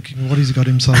morning. I was thinking, what has he got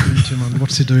himself into, man?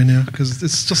 What's he doing here? Because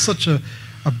it's just such a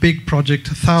big project.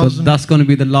 1,000. So that's going to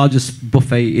be the largest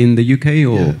buffet in the UK,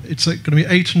 or it's going to be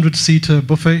 800-seater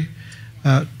buffet,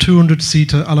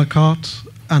 200-seater a la carte,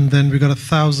 and then we've got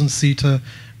 1,000-seater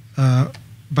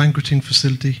banqueting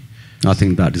facility. I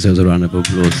think that deserves a round of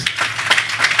applause.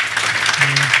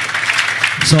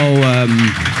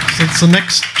 So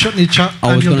next Chutney and Chat.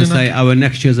 I was going to say our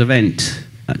next year's event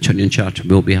at Chutney and Chat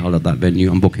will be held at that venue.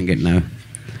 I'm booking it now.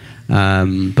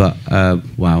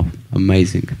 Wow,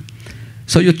 amazing.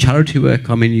 So your charity work,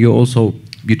 I mean, you're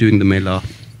doing the Mela,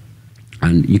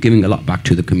 and you're giving a lot back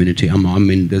to the community. I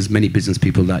mean, there's many business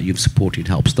people that you've supported,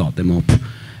 helped start them up,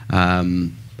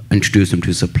 introduce them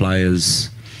to suppliers.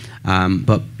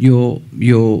 But your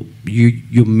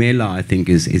Mela, I think,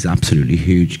 is absolutely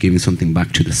huge, giving something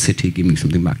back to the city, giving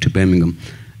something back to Birmingham.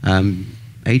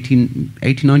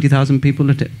 90,000 people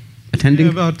attending?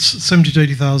 Yeah, about 70 to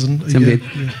 80,000 a year.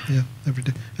 Yeah, every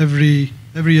day.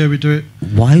 Every year we do it.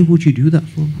 Why would you do that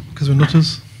for? Because we're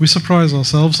nutters. We surprise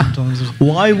ourselves sometimes.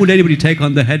 Why would anybody take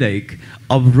on the headache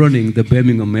of running the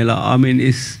Birmingham Mela? I mean,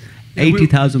 it's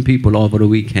 80,000 people over a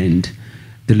weekend.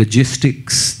 The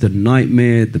logistics, the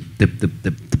nightmare, the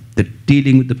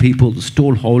dealing with the people, the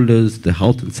stall holders, the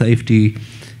health and safety,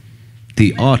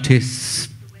 the artists,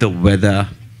 the weather,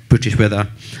 British weather.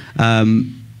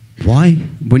 Why?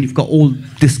 When you've got all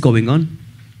this going on?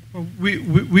 Well,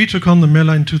 we took on the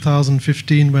Mela in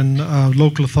 2015 when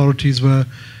local authorities were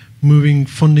moving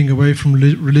funding away from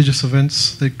religious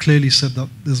events. They clearly said that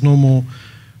there's no more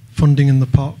funding in the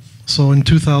pot. So in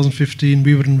 2015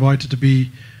 we were invited to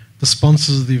be the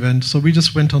sponsors of the event. So we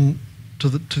just went on to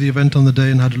the event on the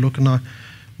day and had a look. And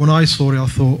when I saw it, I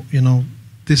thought,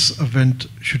 this event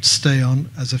should stay on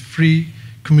as a free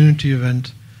community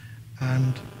event,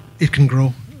 and it can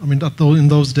grow. I mean, in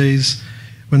those days,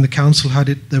 when the council had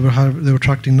it, they were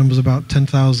attracting numbers about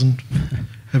 10,000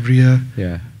 every year.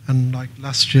 Yeah. And like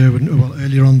last year,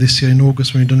 earlier on this year in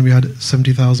August, when we had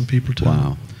 70,000 people.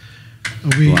 Wow.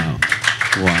 Wow.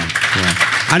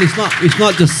 And it's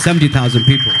not just 70,000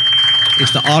 people.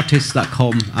 It's the artists that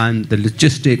come and the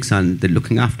logistics and the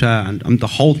looking after and the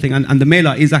whole thing. And the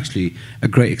Mela is actually a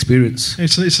great experience.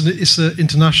 It's an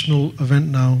international event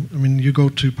now. I mean, you go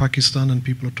to Pakistan and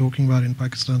people are talking about it in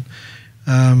Pakistan.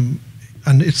 And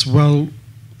it's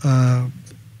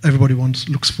everybody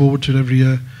looks forward to it every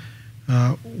year.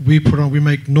 We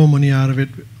make no money out of it.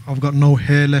 I've got no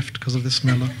hair left because of this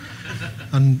Mela.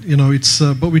 And, you know,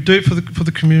 but we do it for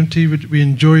the community. We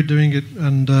enjoy doing it,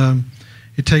 and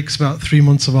it takes about 3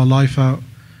 months of our life out,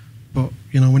 but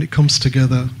you know, when it comes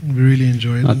together, we really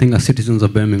enjoy it. I think as citizens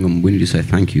of Birmingham, we need to say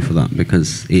thank you for that,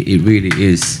 because it really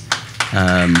is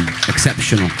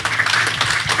exceptional.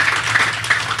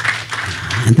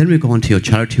 And then we go on to your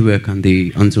charity work and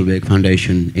the Unzulbeg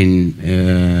Foundation in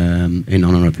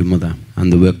honour of your mother,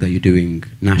 and the work that you're doing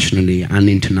nationally and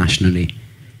internationally.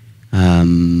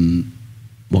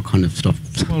 What kind of stuff?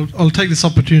 Well, I'll take this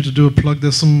opportunity to do a plug.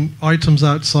 There's some items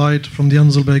outside from the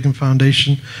Unzulbeg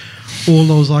Foundation. All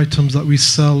those items that we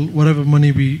sell, whatever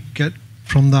money we get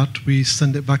from that, we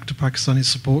send it back to Pakistan. It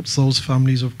supports those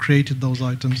families who have created those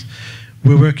items.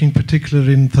 We're working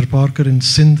particularly in Tharparkar in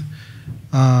Sindh,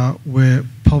 where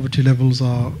poverty levels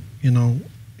are, you know,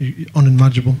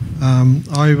 unimaginable.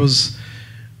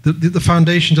 The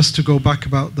foundation, just to go back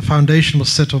about, the foundation was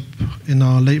set up in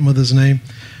our late mother's name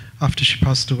after she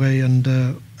passed away, and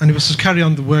it was to carry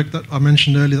on the work that I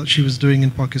mentioned earlier that she was doing in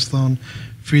Pakistan,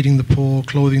 feeding the poor,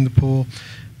 clothing the poor,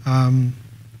 and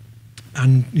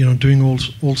you know, doing all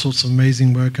sorts of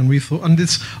amazing work. And we thought, and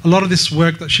a lot of this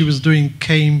work that she was doing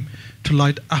came to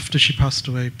light after she passed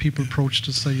away. People approached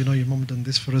us, say, you know, your mum done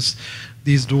this for us.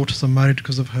 These daughters are married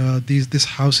because of her. This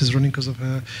house is running because of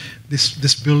her.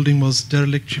 This building was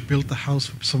derelict. She built the house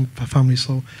for some family.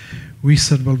 So we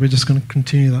said, well, we're just going to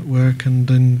continue that work. And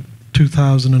in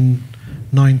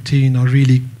 2019, I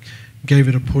really gave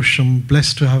it a push. I'm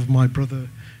blessed to have my brother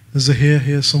Zahir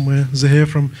here somewhere. Zahir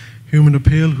from Human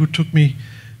Appeal, who took me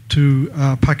to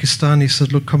Pakistan. He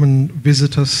said, look, come and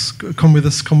visit us, come with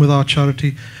our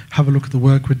charity, have a look at the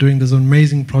work we're doing. There's an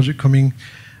amazing project coming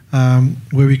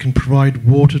where we can provide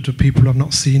water to people who have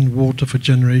not seen water for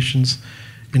generations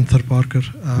in Tharparkar.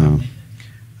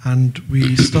 And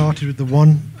we started with the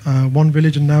one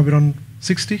village, and now we're on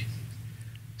 60.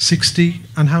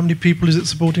 And how many people is it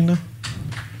supporting now?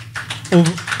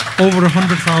 Over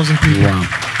 100,000 people. Wow.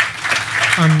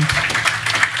 And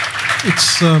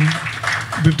it's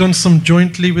we've done some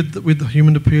jointly with the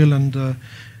Human Appeal and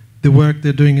the work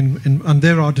they're doing and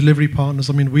they're our delivery partners.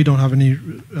 I mean, we don't have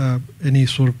any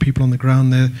sort of people on the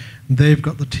ground there. They've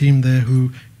got the team there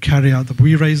who carry out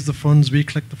we raise the funds, we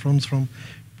collect the funds from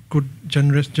good,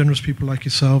 generous people like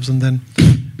yourselves, and then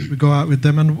we go out with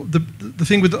them. And the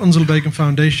thing with the Unzulbeg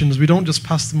Foundation is we don't just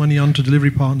pass the money on to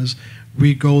delivery partners.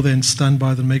 We go there and stand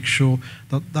by them, make sure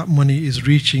that that money is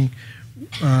reaching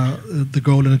the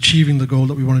goal and achieving the goal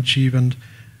that we want to achieve, and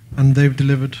they've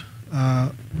delivered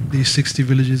these 60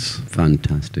 villages.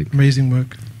 Fantastic. Amazing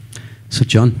work. So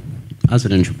John, as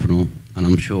an entrepreneur, and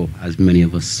I'm sure as many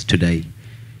of us today,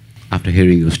 after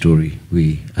hearing your story,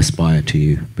 we aspire to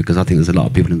you, because I think there's a lot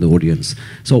of people in the audience.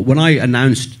 So when I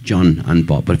announced John and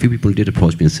Bob, but a few people did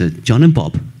approach me and said, John and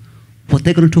Bob, what are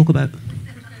they going to talk about?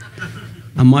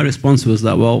 And my response was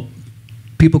that, well,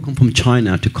 people come from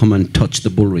China to come and touch the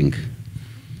bull ring.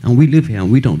 And we live here and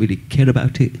we don't really care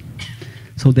about it.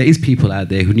 So there is people out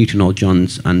there who need to know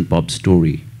John's and Bob's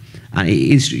story. And it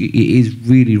is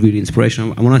really, really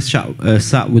inspirational. And when I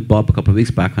sat with Bob a couple of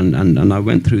weeks back and I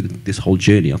went through this whole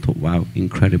journey, I thought, wow,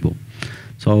 incredible.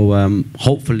 So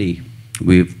hopefully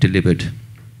we've delivered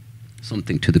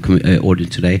something to the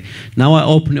audience today. Now I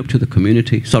open it up to the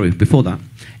community. Sorry, before that,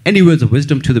 any words of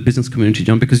wisdom to the business community,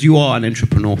 John, because you are an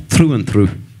entrepreneur through and through.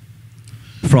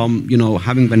 From, you know,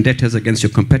 having vendettas against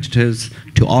your competitors,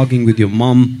 to arguing with your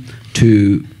mum,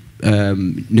 to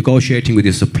negotiating with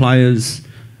your suppliers.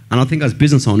 And I think as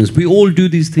business owners, we all do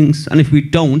these things. And if we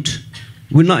don't,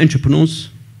 we're not entrepreneurs.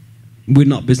 We're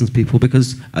not business people,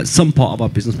 because at some part of our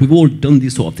business, we've all done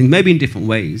these sort of things, maybe in different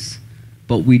ways,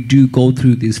 but we do go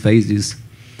through these phases.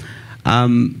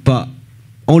 But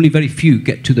only very few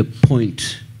get to the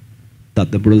point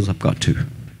that the brothers have got to.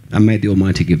 And may the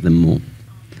Almighty give them more.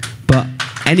 But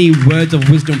any words of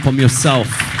wisdom from yourself?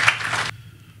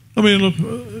 I mean, look,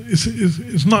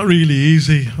 it's not really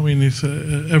easy. I mean,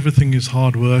 everything is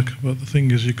hard work, but the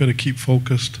thing is, you've got to keep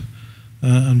focused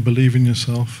and believe in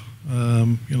yourself.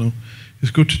 You know,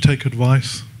 it's good to take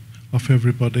advice off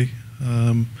everybody,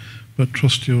 but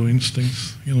trust your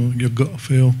instincts. You know, your gut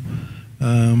feel.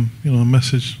 You know, a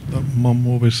message that Mum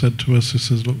always said to us. It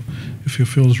says, look, if it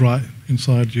feels right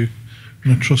inside you,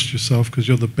 trust yourself, because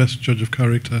you're the best judge of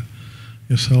character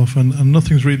yourself. And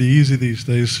nothing's really easy these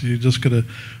days. You just got to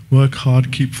work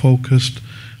hard, keep focused,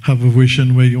 have a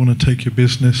vision where you want to take your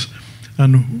business,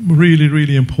 and really,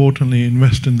 really importantly,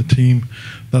 invest in the team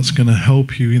that's going to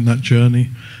help you in that journey.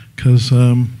 Because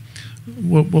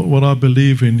what I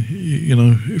believe in,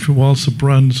 if whilst the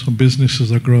brands and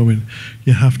businesses are growing,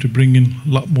 you have to bring in a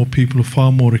lot more people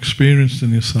far more experienced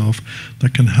than yourself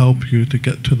that can help you to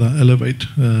get to that elevate.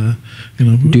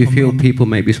 Do you feel people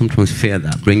maybe sometimes fear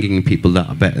that, bringing in people that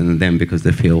are better than them because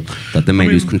they feel that they may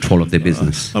lose control of their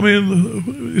business?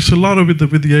 It's a lot of it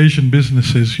with the Asian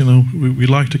businesses. We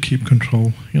like to keep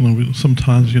control.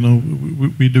 Sometimes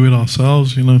we do it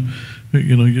ourselves. Can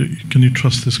you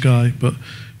trust this guy? But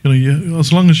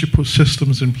as long as you put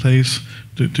systems in place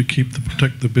to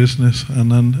protect the business,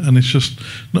 and it's just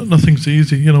nothing's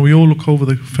easy. We all look over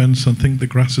the fence and think the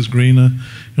grass is greener.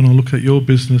 Look at your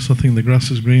business, I think the grass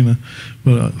is greener,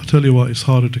 but I tell you what, it's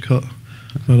harder to cut.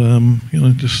 But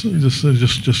just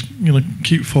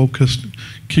keep focused,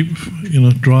 keep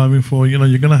driving for.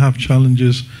 You're going to have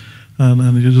challenges,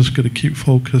 and you just got to keep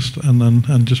focused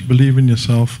and just believe in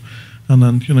yourself, and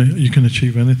then you can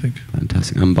achieve anything.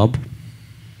 Fantastic. And Bob?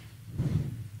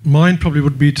 Mine probably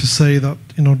would be to say that,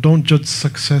 don't judge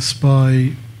success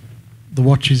by the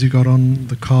watches you got on,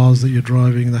 the cars that you're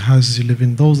driving, the houses you live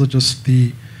in. Those are just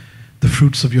the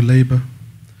fruits of your labor.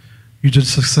 You judge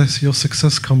success. Your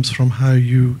success comes from how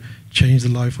you change the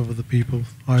life of other people,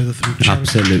 either through charity.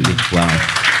 Absolutely. Wow.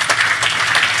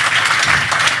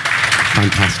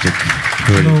 Fantastic.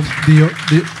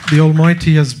 The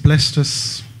Almighty has blessed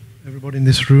us, everybody in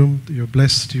this room. You're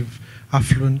blessed, you're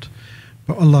affluent.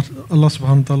 But Allah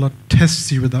subhanahu wa ta'ala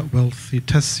tests you with that wealth. He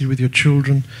tests you with your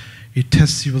children. He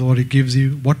tests you with what He gives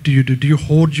you. What do? Do you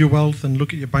hoard your wealth and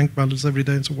look at your bank balance every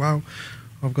day and say, wow,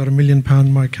 I've got £1 million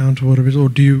in my account or whatever it is? Or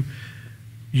do you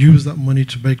use that money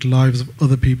to make lives of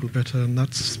other people better? And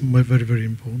that's very, very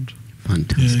important.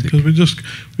 Fantastic. Because we're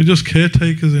just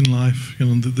caretakers in life.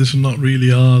 This is not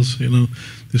really ours.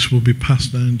 This will be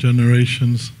passed down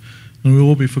generations. And we'll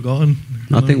all be forgotten.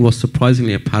 I think what's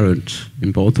surprisingly apparent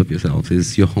in both of yourselves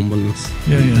is your humbleness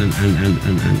and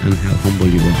how humble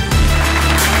you are.